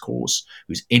the discourse,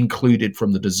 who's included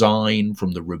from the design,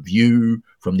 from the review,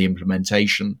 from the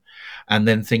implementation. And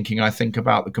then I think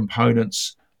about the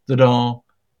components that are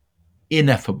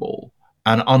ineffable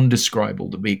and undescribable,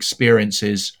 the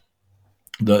experiences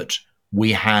that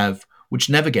we have, which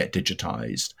never get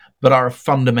digitized, but are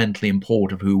fundamentally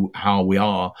important of how we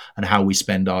are and how we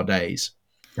spend our days.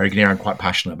 You can hear I'm quite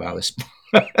passionate about this.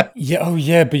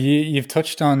 Yeah, but you've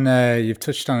touched on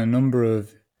a number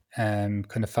of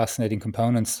kind of fascinating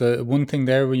components. The one thing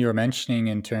there when you were mentioning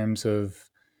in terms of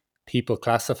people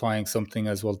classifying something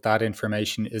as, well, that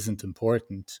information isn't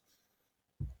important.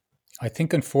 I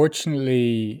think,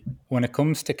 unfortunately, when it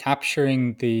comes to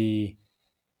capturing the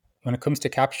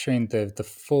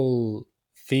full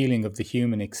feeling of the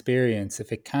human experience,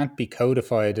 if it can't be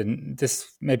codified, and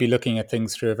this may be looking at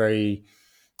things through a very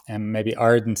maybe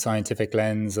ardent scientific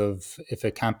lens of, if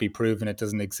it can't be proven, it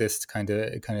doesn't exist kind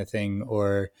of thing,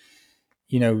 or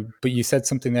but you said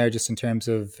something there just in terms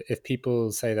of, if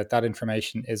people say that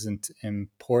information isn't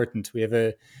important, we have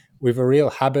a real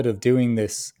habit of doing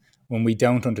this when we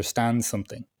don't understand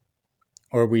something,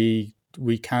 or we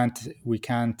can't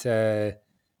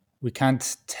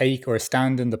take or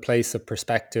stand in the place of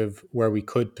perspective where we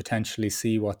could potentially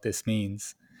see what this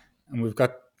means. And we've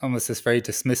got almost this very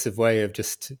dismissive way of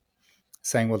just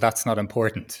saying, well, that's not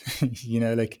important.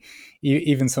 Like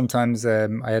even sometimes I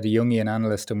had a Jungian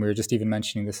analyst, and we were just even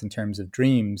mentioning this in terms of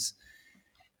dreams.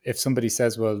 If somebody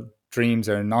says, well, dreams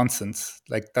are nonsense,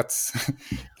 like that's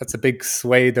a big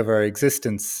swathe of our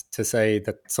existence to say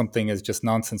that something is just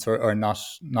nonsense or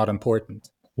not important.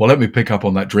 Well, let me pick up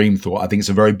on that dream thought. I think it's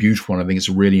a very beautiful one. I think it's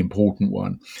a really important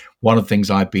one. One of the things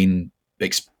I've been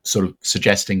sort of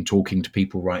suggesting, talking to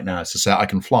people right now, is to say I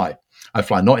can fly. I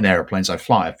fly not in airplanes. I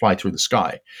fly through the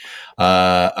sky.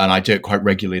 And I do it quite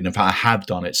regularly. And in fact, I have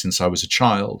done it since I was a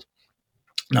child.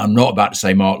 Now, I'm not about to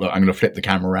say, Mark, look, I'm going to flip the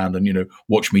camera around and,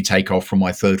 watch me take off from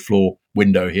my third floor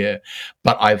window here.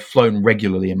 But I've flown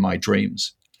regularly in my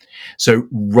dreams. So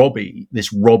Robbie,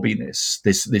 this Robbiness,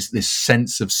 this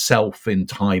sense of self in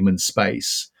time and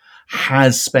space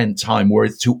has spent time where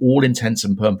it's, to all intents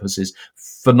and purposes,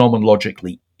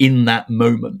 phenomenologically, in that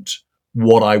moment,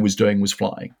 what I was doing was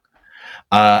flying.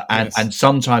 And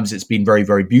sometimes it's been very,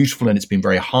 very beautiful and it's been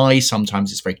very high.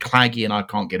 Sometimes it's very claggy and I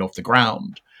can't get off the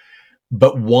ground.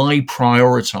 But why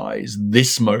prioritize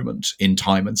this moment in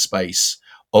time and space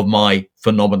of my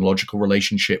phenomenological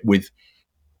relationship with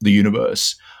the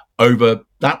universe over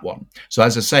that one? So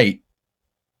as I say,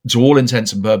 to all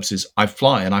intents and purposes, I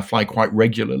fly, and I fly quite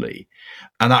regularly.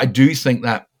 And I do think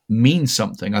that means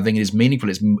something. I think it is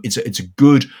meaningful. It's a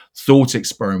good thought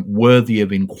experiment worthy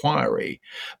of inquiry,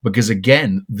 because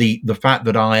again, the fact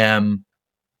that I am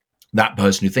that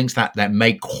person who thinks that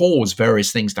may cause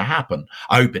various things to happen.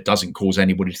 I hope it doesn't cause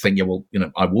anybody to think, yeah, well,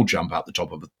 I will jump out the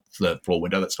top of a third floor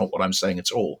window. That's not what I'm saying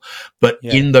at all. But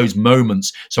in those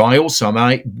moments, so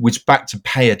which back to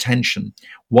pay attention.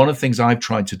 One of the things I've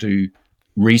tried to do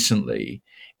recently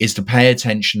is to pay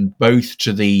attention both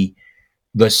to the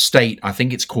state, I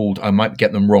think it's called, I might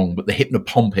get them wrong, but the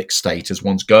hypnopompic state, as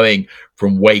one's going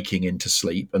from waking into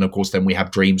sleep. And of course, then we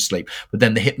have dream sleep, but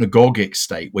then the hypnagogic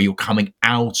state where you're coming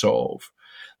out of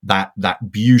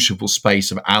that beautiful space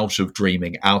of out of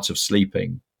dreaming, out of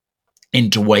sleeping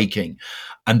into waking.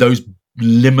 And those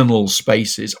liminal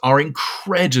spaces are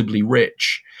incredibly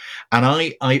rich. And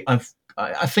I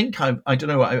don't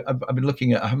know, I've been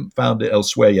looking at, I haven't found it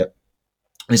elsewhere yet,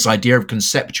 this idea of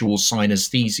conceptual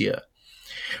synesthesia,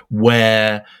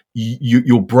 where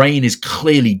your brain is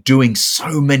clearly doing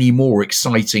so many more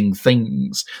exciting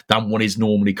things than one is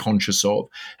normally conscious of.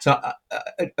 So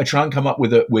I try and come up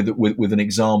with an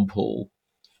example,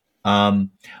 and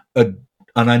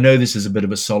I know this is a bit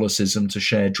of a solecism to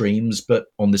share dreams, but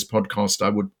on this podcast, I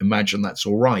would imagine that's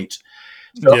all right.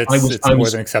 So it's more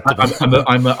than acceptable.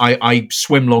 I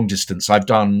swim long distance. I've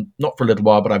done, not for a little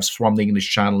while, but I've swum the English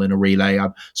Channel in a relay.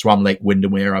 I've swum Lake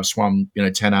Windermere. I've swum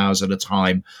 10 hours at a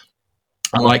time.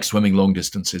 I like swimming long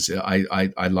distances.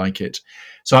 I like it.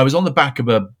 So I was on the back of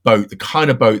a boat, the kind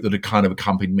of boat that had kind of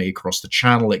accompanied me across the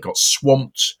channel. It got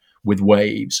swamped with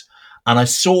waves, and I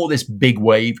saw this big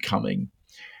wave coming.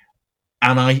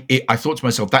 And I thought to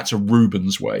myself, that's a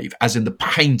Rubens wave, as in the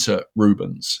painter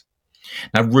Rubens.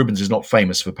 Now, Rubens is not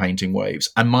famous for painting waves.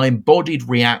 And my embodied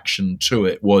reaction to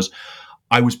it was,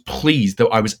 I was pleased that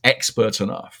I was expert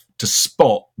enough to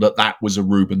spot that was a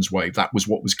Rubens wave. That was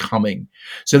what was coming.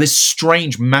 So this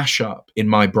strange mashup in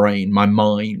my brain, my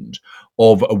mind,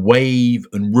 of a wave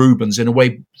and Rubens, in a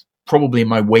way probably in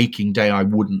my waking day I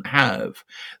wouldn't have.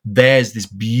 There's this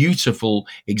beautiful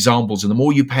examples. And the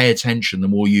more you pay attention, the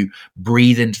more you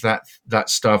breathe into that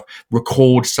stuff,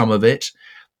 record some of it,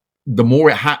 the more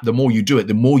you do it,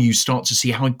 the more you start to see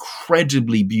how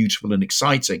incredibly beautiful and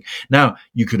exciting. Now,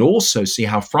 you could also see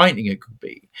how frightening it could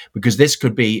be, because this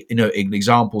could be, an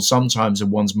example sometimes of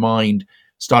one's mind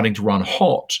starting to run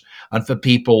hot. And for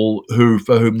people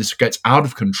for whom this gets out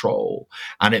of control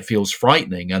and it feels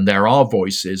frightening, and there are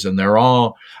voices and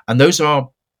those are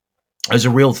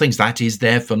real things. That is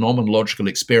their phenomenological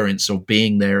experience of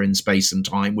being there in space and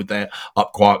time with their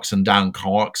up quarks and down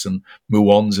quarks and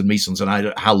muons and mesons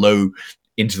and how low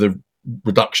into the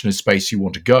reductionist space you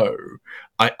want to go.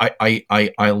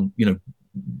 I'll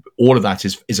all of that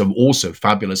is also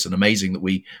fabulous and amazing that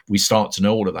we start to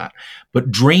know all of that. But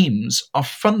dreams are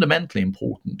fundamentally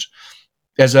important.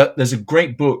 There's a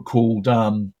great book called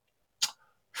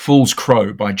Fool's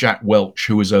Crow by Jack Welch,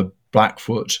 who was a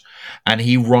Blackfoot, and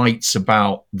he writes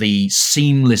about the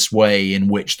seamless way in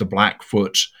which the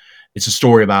Blackfoot, it's a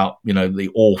story about the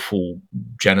awful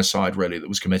genocide really that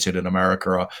was committed in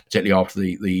America, particularly after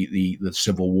the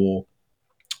Civil War.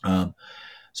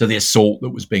 So the assault that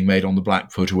was being made on the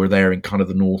Blackfoot, who were there in kind of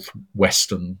the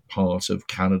northwestern part of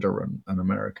Canada and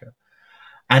America.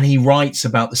 And he writes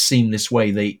about the seamless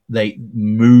way they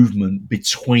movement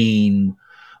between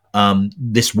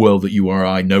this world that you or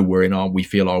I know we're in, we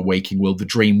feel our waking world, the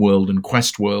dream world and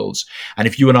quest worlds. And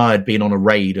if you and I had been on a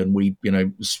raid and we,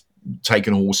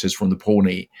 taken horses from the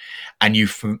Pawnee, and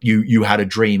you had a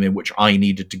dream in which I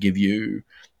needed to give you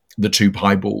the 2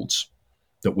 piebalds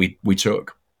that we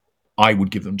took, I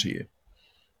would give them to you.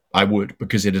 I would,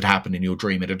 because it had happened in your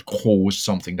dream. It had caused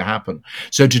something to happen.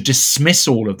 So to dismiss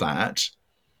all of that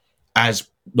as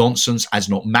nonsense, as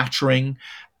not mattering,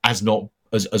 as not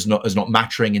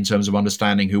mattering in terms of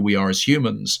understanding who we are as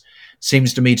humans,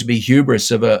 seems to me to be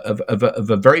hubris of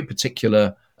a very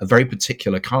particular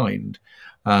kind.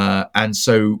 And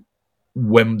so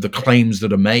when the claims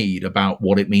that are made about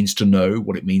what it means to know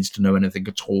anything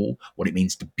at all, what it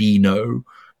means to be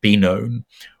known,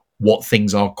 what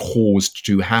things are caused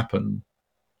to happen,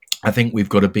 I think we've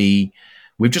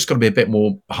just got to be a bit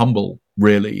more humble,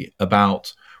 really,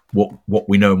 about what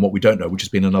we know and what we don't know, which has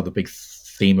been another big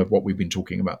theme of what we've been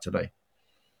talking about today.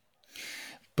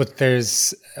 But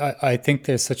I think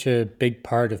there's such a big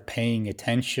part of paying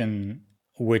attention,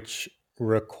 which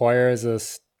requires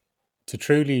us to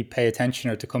truly pay attention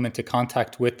or to come into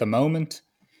contact with the moment.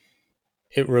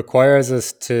 It requires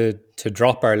us to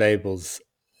drop our labels,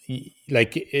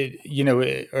 like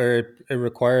or it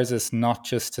requires us not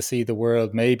just to see the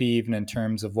world, maybe even in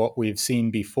terms of what we've seen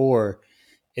before.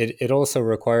 It also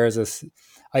requires us.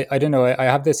 I don't know. I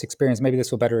have this experience. Maybe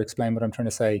this will better explain what I'm trying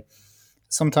to say.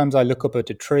 Sometimes I look up at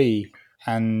a tree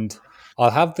and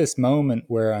I'll have this moment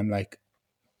where I'm like,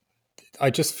 I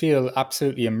just feel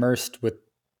absolutely immersed with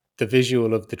the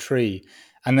visual of the tree.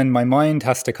 And then my mind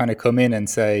has to kind of come in and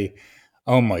say,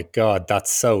 oh my God,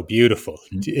 that's so beautiful.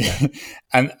 Yeah.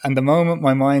 And the moment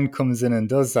my mind comes in and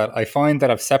does that, I find that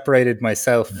I've separated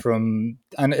myself from,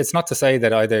 and it's not to say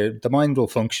that either the mind will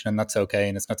function and that's okay.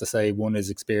 And it's not to say one is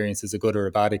experience is a good or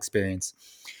a bad experience.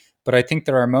 But I think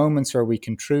there are moments where we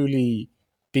can truly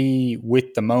be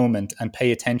with the moment and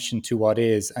pay attention to what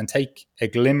is and take a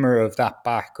glimmer of that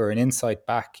back or an insight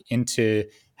back into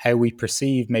how we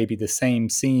perceive maybe the same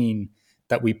scene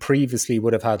that we previously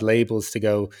would have had labels to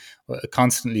go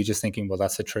constantly just thinking, well,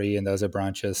 that's a tree and those are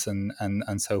branches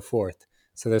and so forth.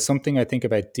 So there's something I think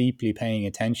about deeply paying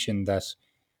attention that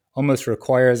almost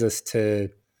requires us to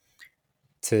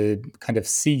kind of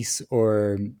cease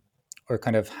or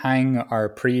kind of hang our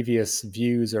previous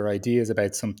views or ideas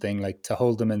about something, like to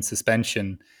hold them in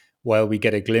suspension while we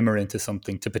get a glimmer into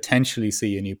something to potentially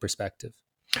see a new perspective.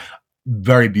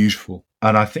 Very beautiful,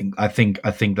 and I think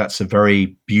that's a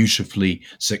very beautifully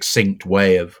succinct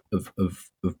way of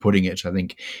putting it. I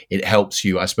think it helps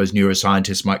you. I suppose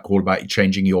neuroscientists might call about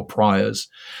changing your priors,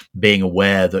 being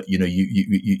aware that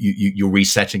you're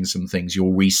resetting some things.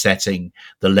 You're resetting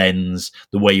the lens,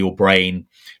 the way your brain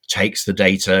takes the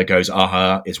data, goes,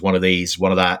 it's one of these,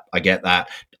 one of that. I get that.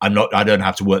 I don't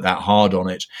have to work that hard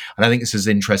on it. And I think this is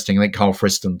interesting. I think Carl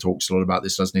Friston talks a lot about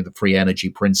this, doesn't he? The free energy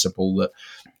principle, that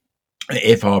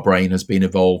if our brain has been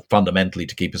evolved fundamentally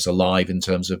to keep us alive in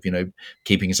terms of,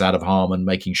 keeping us out of harm and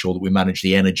making sure that we manage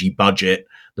the energy budget,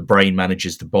 the brain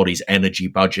manages the body's energy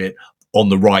budget on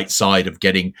the right side of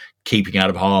keeping out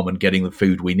of harm and getting the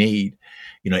food we need.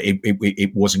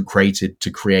 It wasn't created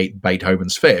to create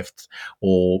Beethoven's Fifth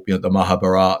or the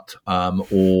Mahabharata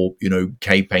or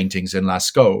cave paintings in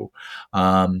Lascaux,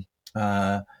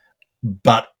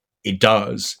 but it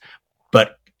does.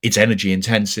 But it's energy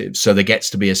intensive, so there gets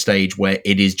to be a stage where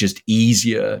it is just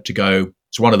easier to go,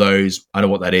 it's one of those, I know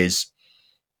what that is,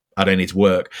 I don't need to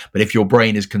work. But if your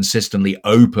brain is consistently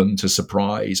open to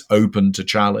surprise, open to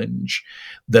challenge,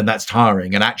 then that's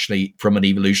tiring. And actually, from an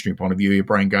evolutionary point of view, your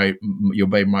brain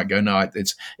might go, no,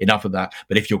 it's enough of that.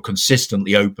 But if you're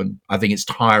consistently open, I think it's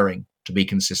tiring to be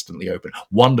consistently open.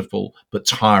 Wonderful, but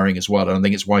tiring as well. And I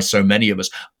think it's why so many of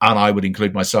us, and I would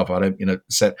include myself, I don't,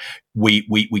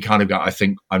 we kind of go, I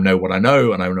think I know what I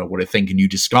know and I know what I think, and you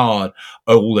discard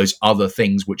all those other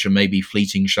things which are maybe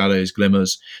fleeting shadows,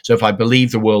 glimmers. So if I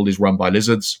believe the world is run by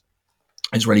lizards,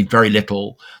 it's really very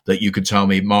little that you could tell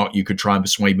me, Mark, you could try and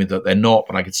persuade me that they're not,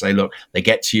 but I could say, look, they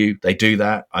get to you, they do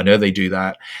that, I know they do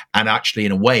that. And actually,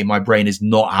 in a way, my brain is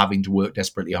not having to work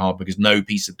desperately hard because no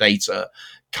piece of data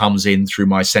comes in through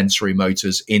my sensory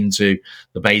motors into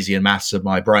the Bayesian maths of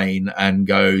my brain and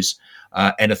goes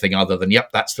anything other than,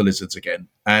 yep, that's the lizards again.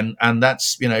 And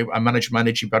that's, I manage my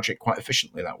energy budget quite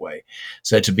efficiently that way.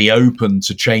 So to be open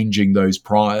to changing those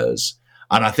priors,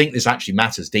 and I think this actually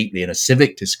matters deeply in a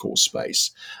civic discourse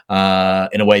space.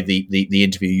 In a way, the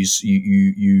interviews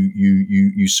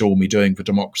you saw me doing for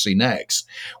Democracy Next,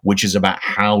 which is about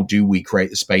how do we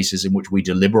create the spaces in which we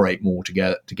deliberate more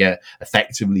together, to get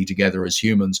effectively together as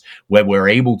humans, where we're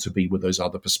able to be with those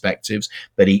other perspectives,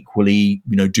 but equally,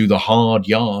 do the hard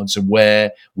yards of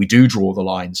where we do draw the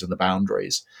lines and the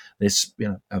boundaries. This,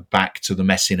 back to the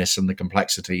messiness and the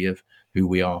complexity of who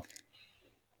we are.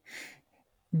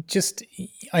 Just,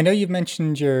 I know you've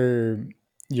mentioned your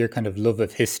kind of love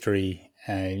of history.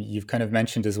 You've kind of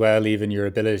mentioned as well, even your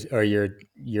ability or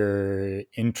your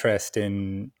interest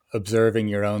in observing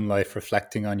your own life,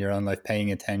 reflecting on your own life,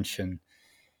 paying attention.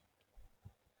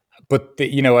 But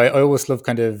I always love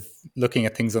kind of looking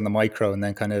at things on the micro and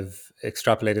then kind of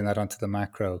extrapolating that onto the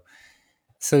macro.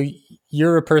 So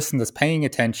you're a person that's paying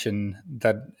attention,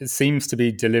 that seems to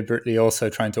be deliberately also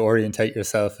trying to orientate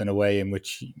yourself in a way in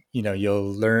which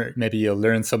you'll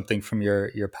learn something from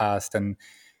your past, and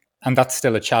that's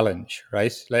still a challenge,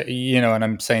 right? Like, and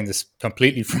I'm saying this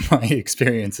completely from my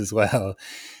experience as well.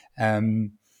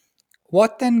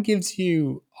 what then gives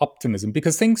you optimism?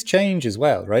 Because things change as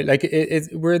well, right? Like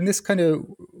we're in this kind of,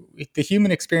 the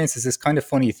human experience is this kind of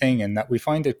funny thing in that we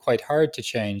find it quite hard to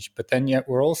change, but then yet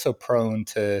we're also prone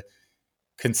to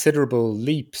considerable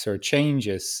leaps or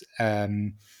changes.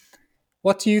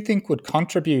 What do you think would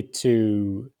contribute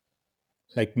to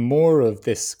like more of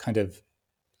this kind of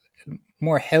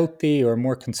more healthy or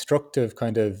more constructive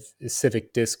kind of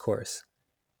civic discourse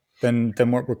than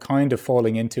what we're kind of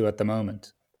falling into at the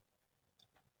moment?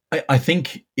 I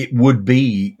think it would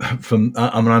be from.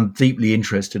 I mean, I'm deeply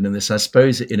interested in this. I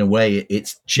suppose, in a way,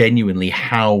 it's genuinely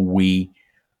how we.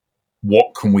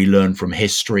 What can we learn from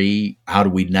history? How do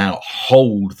we now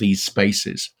hold these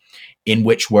spaces in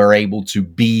which we're able to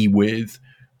be with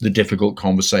the difficult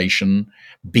conversation,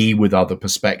 be with other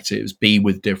perspectives, be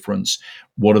with difference?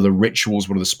 What are the rituals?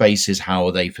 What are the spaces? How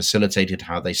are they facilitated?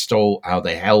 How are they stole? How are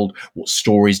they held? What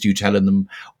stories do you tell in them?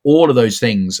 All of those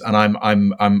things. And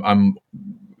I'm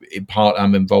in part,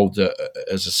 I'm involved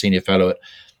as a senior fellow at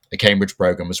the Cambridge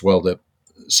program as well, the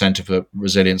Centre for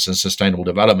Resilience and Sustainable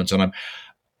Development, and I'm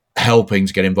helping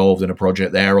to get involved in a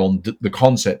project there on the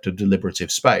concept of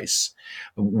deliberative space.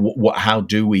 How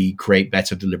do we create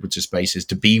better deliberative spaces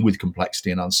to be with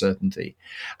complexity and uncertainty?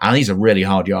 And these are really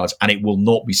hard yards, and it will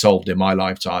not be solved in my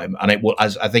lifetime. And it will,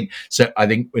 as I think, so I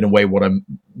think in a way, one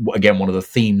of the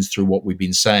themes through what we've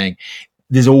been saying,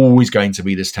 there's always going to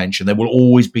be this tension. There will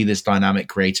always be this dynamic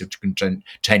creative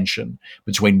tension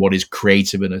between what is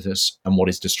creative in us and what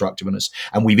is destructive in us.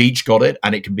 And we've each got it,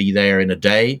 and it can be there in a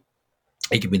day.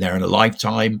 It can be there in a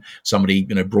lifetime. Somebody,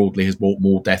 broadly has brought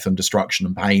more death and destruction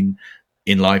and pain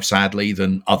in life, sadly,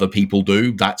 than other people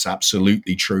do. That's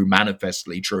absolutely true,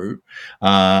 manifestly true.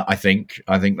 I think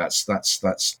that's not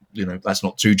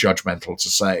too judgmental to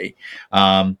say.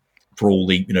 For all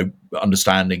the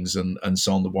understandings and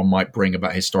so on that one might bring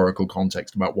about historical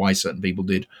context about why certain people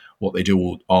did what they do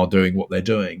or are doing what they're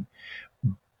doing.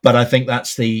 But I think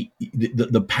that's the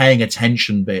paying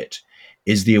attention bit,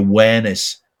 is the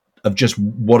awareness of just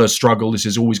what a struggle this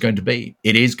is always going to be.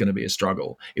 It is going to be a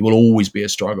struggle. It will always be a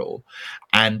struggle.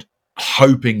 And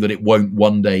hoping that it won't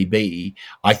one day be,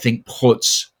 I think,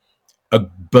 puts a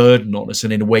burden on us.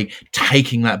 And in a way,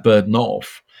 taking that burden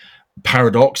off,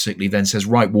 paradoxically then says,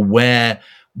 right, well,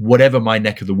 whatever my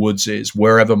neck of the woods is,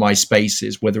 wherever my space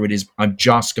is, whether it is I'm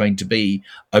just going to be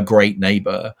a great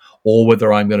neighbor, or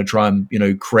whether I'm going to try and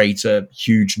create a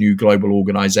huge new global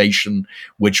organization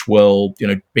which will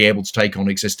be able to take on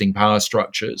existing power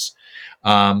structures,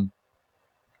 that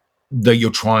you're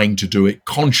trying to do it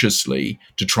consciously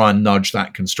to try and nudge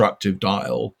that constructive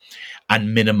dial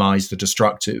and minimize the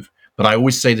destructive. But I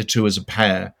always say the two as a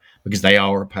pair, because they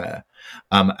are a pair.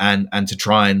 And to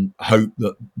try and hope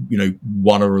that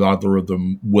one or other of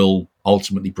them will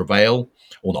ultimately prevail,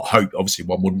 or not hope. Obviously,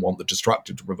 one wouldn't want the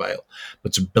destructive to prevail,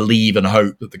 but to believe and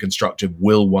hope that the constructive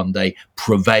will one day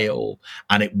prevail,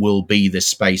 and it will be this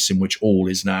space in which all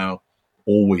is now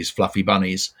always fluffy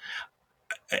bunnies.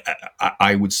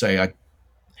 I would say,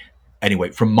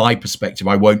 anyway, from my perspective,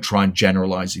 I won't try and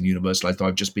generalize and universalize.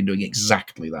 I've just been doing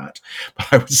exactly that. But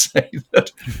I would say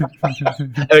that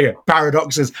anyway,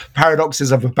 paradoxes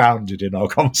have abounded in our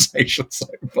conversation so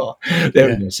far. There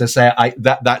we go. So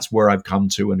that's where I've come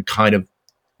to, and kind of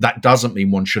that doesn't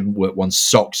mean one shouldn't work one's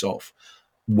socks off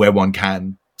where one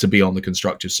can to be on the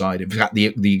constructive side. In fact,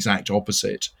 the exact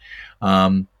opposite.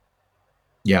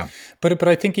 Yeah. But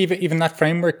I think even that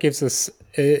framework gives us,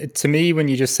 to me, when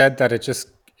you just said that,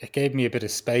 it gave me a bit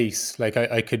of space. Like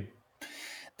I could,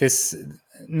 this,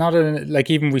 not a,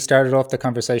 like, even we started off the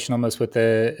conversation almost with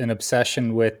an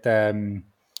obsession with,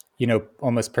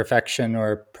 almost perfection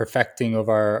or perfecting of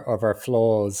our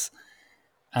flaws.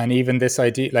 And even this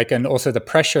idea, like, and also the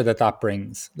pressure that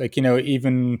brings, like,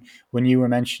 even when you were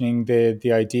mentioning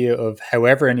the idea of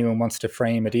however anyone wants to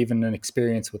frame it, even an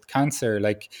experience with cancer,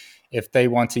 like if they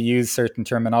want to use certain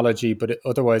terminology, but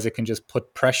otherwise it can just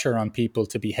put pressure on people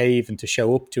to behave and to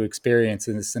show up to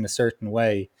experiences in a certain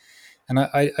way. And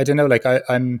I don't know, like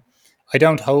I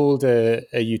don't hold a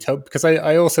utopia, because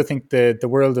I also think the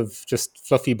world of just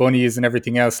fluffy bunnies and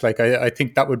everything else, like I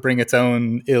think that would bring its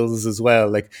own ills as well.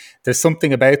 Like there's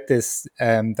something about this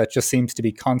that just seems to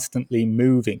be constantly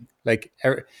moving. Like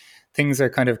things are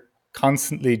kind of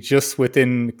constantly just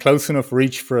within close enough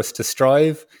reach for us to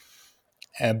strive,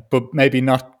 but maybe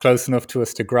not close enough to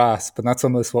us to grasp. And that's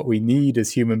almost what we need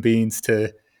as human beings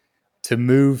to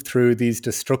move through these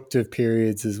destructive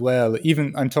periods as well.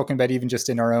 Even I'm talking about even just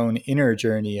in our own inner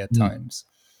journey at times.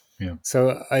 Yeah.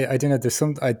 So I don't know.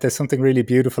 There's something really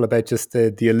beautiful about just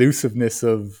the elusiveness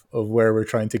of where we're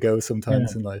trying to go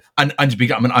sometimes in life. And to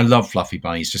be, I mean, I love fluffy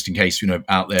bunnies. Just in case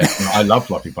out there, I love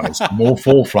fluffy bunnies. I'm all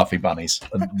for fluffy bunnies,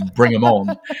 and bring them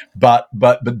on. But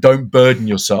don't burden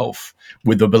yourself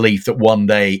with the belief that one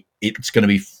day it's going to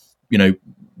be,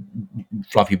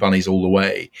 fluffy bunnies all the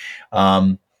way.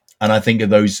 And I think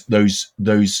of those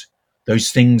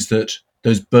things, that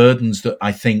those burdens that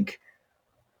I think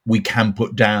we can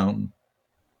put down,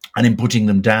 and in putting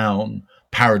them down,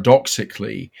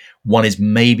 paradoxically, one is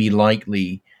maybe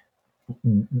likely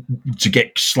to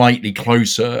get slightly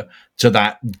closer to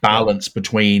that Yeah. balance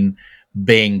between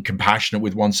being compassionate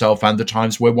with oneself and the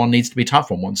times where one needs to be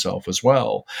tough on oneself as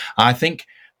well. I think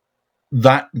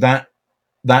that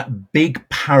big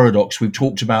paradox we've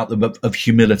talked about of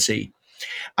humility,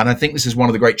 and I think this is one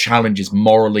of the great challenges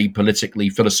morally, politically,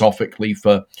 philosophically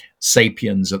for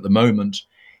sapiens at the moment,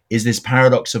 is this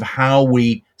paradox of how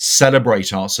we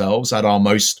celebrate ourselves at our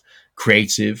most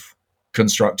creative,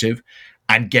 constructive,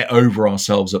 and get over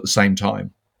ourselves at the same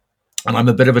time. And I'm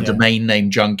a bit of a Yeah. domain name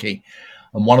junkie.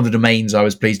 And one of the domains I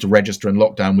was pleased to register in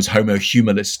lockdown was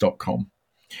homohumilis.com.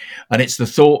 And it's the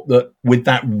thought that with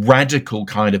that radical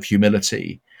kind of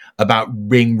humility about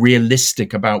being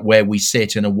realistic about where we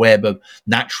sit in a web of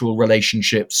natural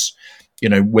relationships,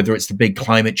 whether it's the big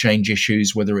climate change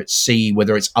issues, whether it's sea,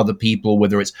 whether it's other people,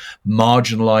 whether it's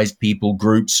marginalized people,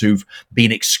 groups who've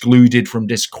been excluded from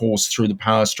discourse through the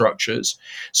power structures.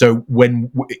 So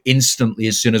when instantly,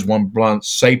 as soon as one blunts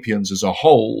sapiens as a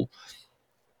whole,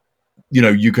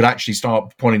 you could actually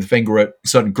start pointing the finger at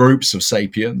certain groups of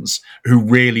sapiens who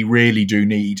really, really do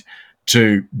need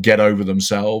to get over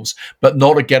themselves, but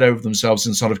not to get over themselves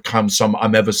in sort of some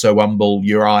I'm ever so humble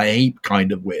Uriah Heep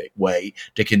kind of way,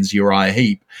 Dickens Uriah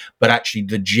Heep, but actually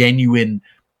the genuine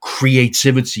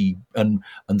creativity and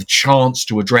the chance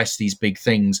to address these big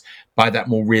things by that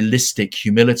more realistic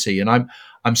humility. And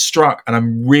I'm struck, and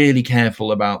I'm really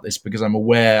careful about this because I'm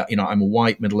aware, I'm a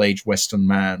white middle-aged Western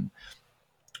man,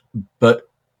 but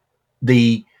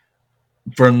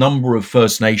for a number of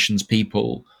First Nations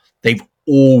people, they've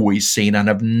always seen and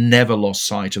have never lost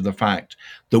sight of the fact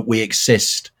that we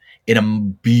exist in a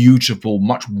beautiful,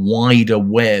 much wider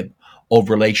web of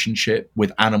relationship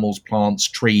with animals, plants,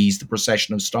 trees, the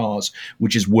procession of stars,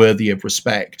 which is worthy of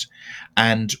respect.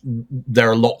 And there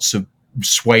are lots of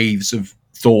swathes of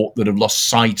thought that have lost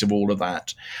sight of all of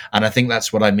that. And I think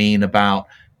that's what I mean about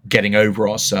getting over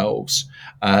ourselves.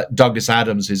 Douglas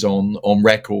Adams is on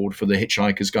record for the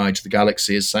Hitchhiker's Guide to the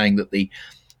Galaxy as saying that the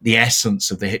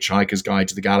essence of the Hitchhiker's Guide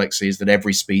to the Galaxy is that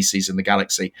every species in the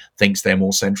galaxy thinks they're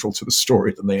more central to the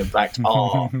story than they in fact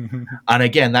are. And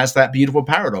again, that's that beautiful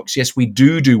paradox. Yes, we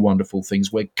do wonderful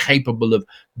things. We're capable of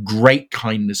great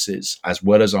kindnesses as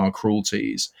well as our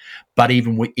cruelties. But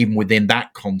even within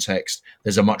that context,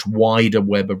 there's a much wider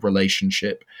web of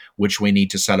relationship which we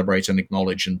need to celebrate and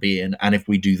acknowledge and be in. And if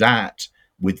we do that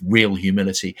with real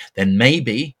humility, then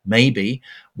maybe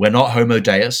we're not Homo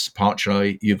Deus,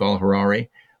 Pacha Yuval Harari,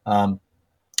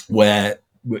 where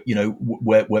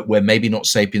we're maybe not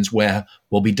sapiens, where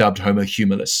we'll be dubbed Homo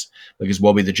humilis, because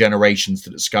we'll be the generations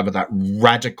that discover that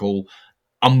radical,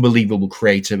 unbelievable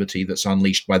creativity that's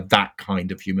unleashed by that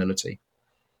kind of humility.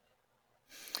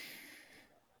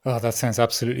 Oh, that sounds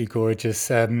absolutely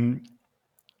gorgeous.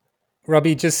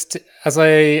 Robbie, just as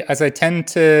I tend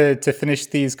to finish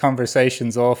these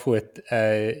conversations off with,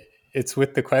 it's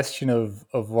with the question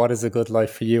of what is a good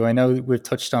life for you. I know we've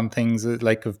touched on things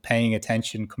like of paying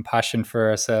attention, compassion for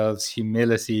ourselves,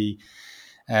 humility,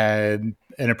 an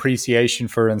appreciation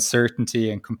for uncertainty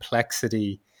and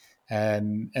complexity,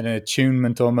 and an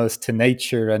attunement almost to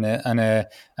nature, and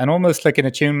almost like an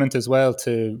attunement as well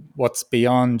to what's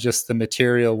beyond just the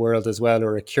material world as well,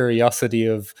 or a curiosity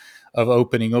of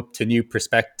opening up to new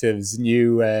perspectives,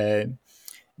 new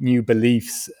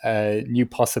beliefs, new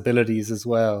possibilities as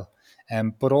well.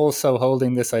 But also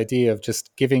holding this idea of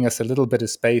just giving us a little bit of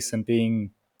space and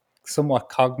being somewhat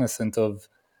cognizant of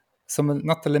some,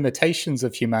 not the limitations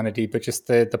of humanity, but just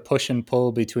the push and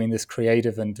pull between this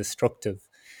creative and destructive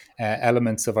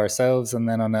elements of ourselves, and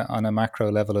then on a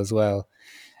macro level as well.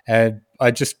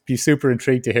 I'd just be super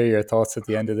intrigued to hear your thoughts at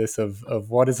the end of this of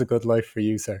what is a good life for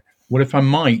you, sir. Well, if I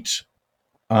might,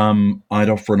 I'd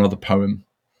offer another poem,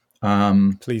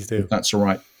 Please if do. that's all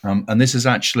right. And this is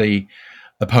actually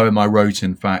a poem I wrote,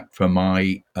 in fact, for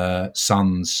my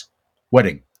son's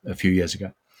wedding a few years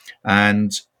ago.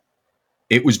 And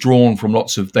it was drawn from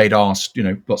they'd asked,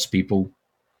 lots of people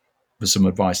for some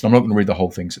advice. And I'm not going to read the whole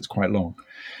thing, so it's quite long.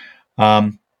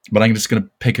 But I'm just going to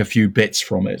pick a few bits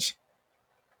from it.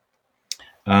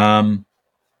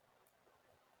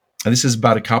 and this is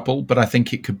about a couple, but I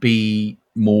think it could be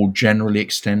more generally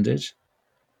extended.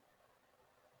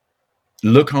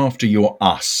 Look after your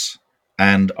us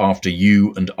and after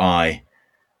you and I.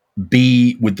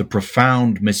 Be with the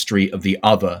profound mystery of the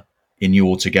other in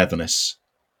your togetherness.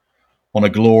 On a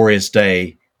glorious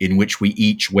day in which we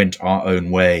each went our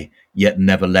own way, yet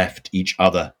never left each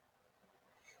other.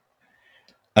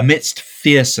 Amidst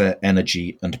fiercer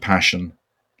energy and passion,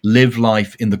 live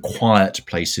life in the quiet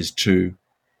places too,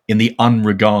 in the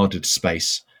unregarded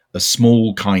space, a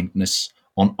small kindness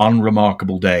on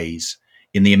unremarkable days,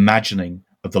 in the imagining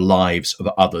of the lives of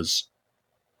others.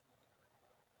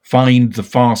 Find the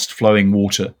fast-flowing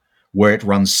water where it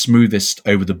runs smoothest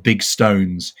over the big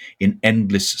stones in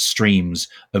endless streams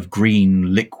of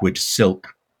green liquid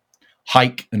silk.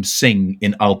 Hike and sing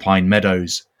in alpine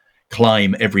meadows.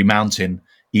 Climb every mountain,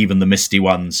 even the misty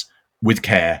ones, with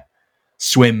care.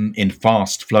 Swim in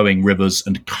fast-flowing rivers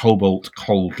and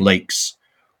cobalt-cold lakes.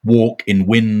 Walk in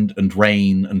wind and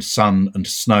rain and sun and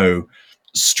snow.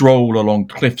 Stroll along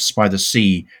cliffs by the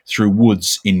sea through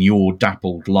woods in your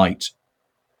dappled light.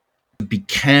 Be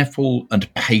careful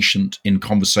and patient in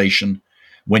conversation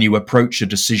when you approach a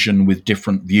decision with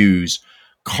different views,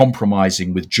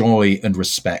 compromising with joy and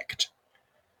respect.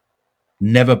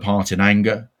 Never part in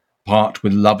anger, part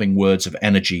with loving words of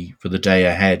energy for the day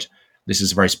ahead. This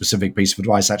is a very specific piece of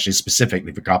advice, actually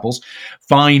specifically for couples.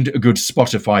 Find a good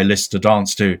Spotify list to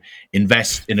dance to.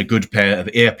 Invest in a good pair of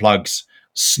earplugs.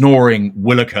 Snoring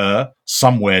will occur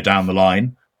somewhere down the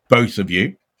line, both of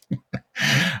you.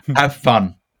 Have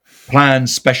fun. Plan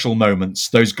special moments,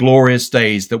 those glorious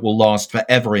days that will last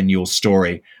forever in your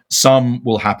story. Some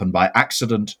will happen by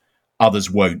accident, others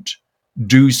won't.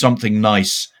 Do something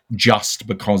nice just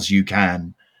because you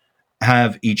can.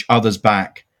 Have each other's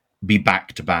back, be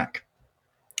back to back.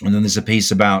 And then there's a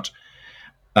piece about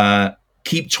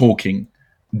keep talking,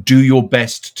 do your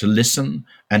best to listen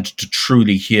and to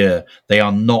truly hear. They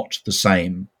are not the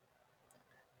same.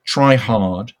 Try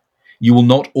hard. You will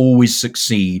not always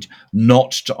succeed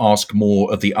not to ask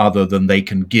more of the other than they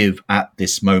can give at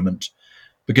this moment,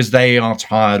 because they are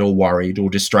tired or worried or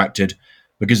distracted,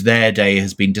 because their day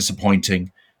has been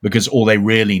disappointing, because all they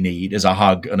really need is a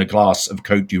hug and a glass of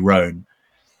Côte du Rhône.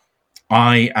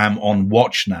 I am on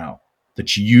watch now,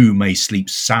 that you may sleep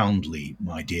soundly,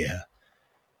 my dear.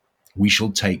 We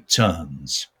shall take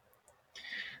turns.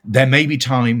 There may be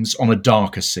times on a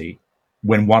darker sea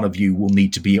when one of you will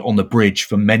need to be on the bridge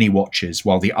for many watches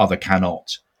while the other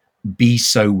cannot. Be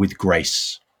so with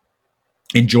grace.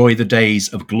 Enjoy the days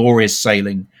of glorious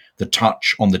sailing, the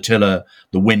touch on the tiller,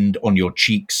 the wind on your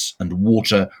cheeks, and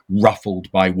water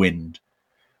ruffled by wind.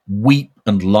 Weep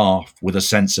and laugh with a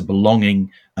sense of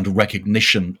belonging and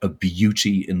recognition of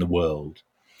beauty in the world.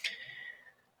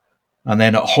 And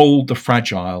then hold the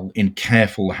fragile in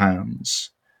careful hands.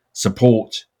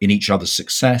 Support in each other's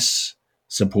success,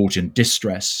 support in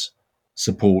distress,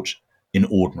 support in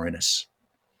ordinariness.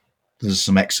 There's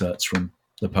some excerpts from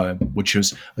the poem, which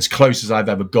was as close as I've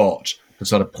ever got to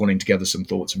sort of putting together some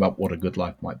thoughts about what a good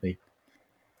life might be.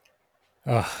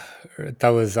 Oh, that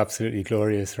was absolutely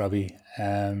glorious, Robbie.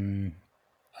 I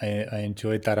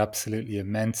enjoyed that absolutely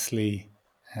immensely.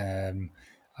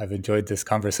 I've enjoyed this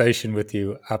conversation with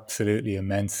you absolutely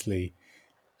immensely.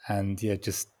 And yeah,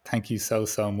 just thank you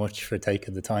so much for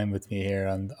taking the time with me here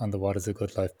on the What is a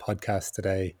Good Life podcast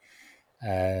today.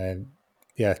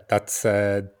 Yeah, this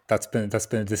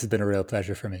has been a real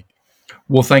pleasure for me.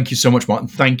 Well, thank you so much, Martin.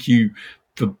 Thank you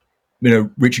for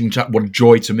reaching out. What a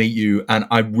joy to meet you, and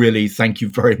I really thank you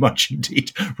very much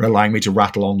indeed for allowing me to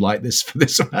rattle on like this for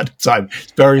this amount of time.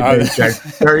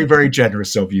 It's very, very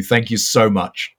generous of you. Thank you so much.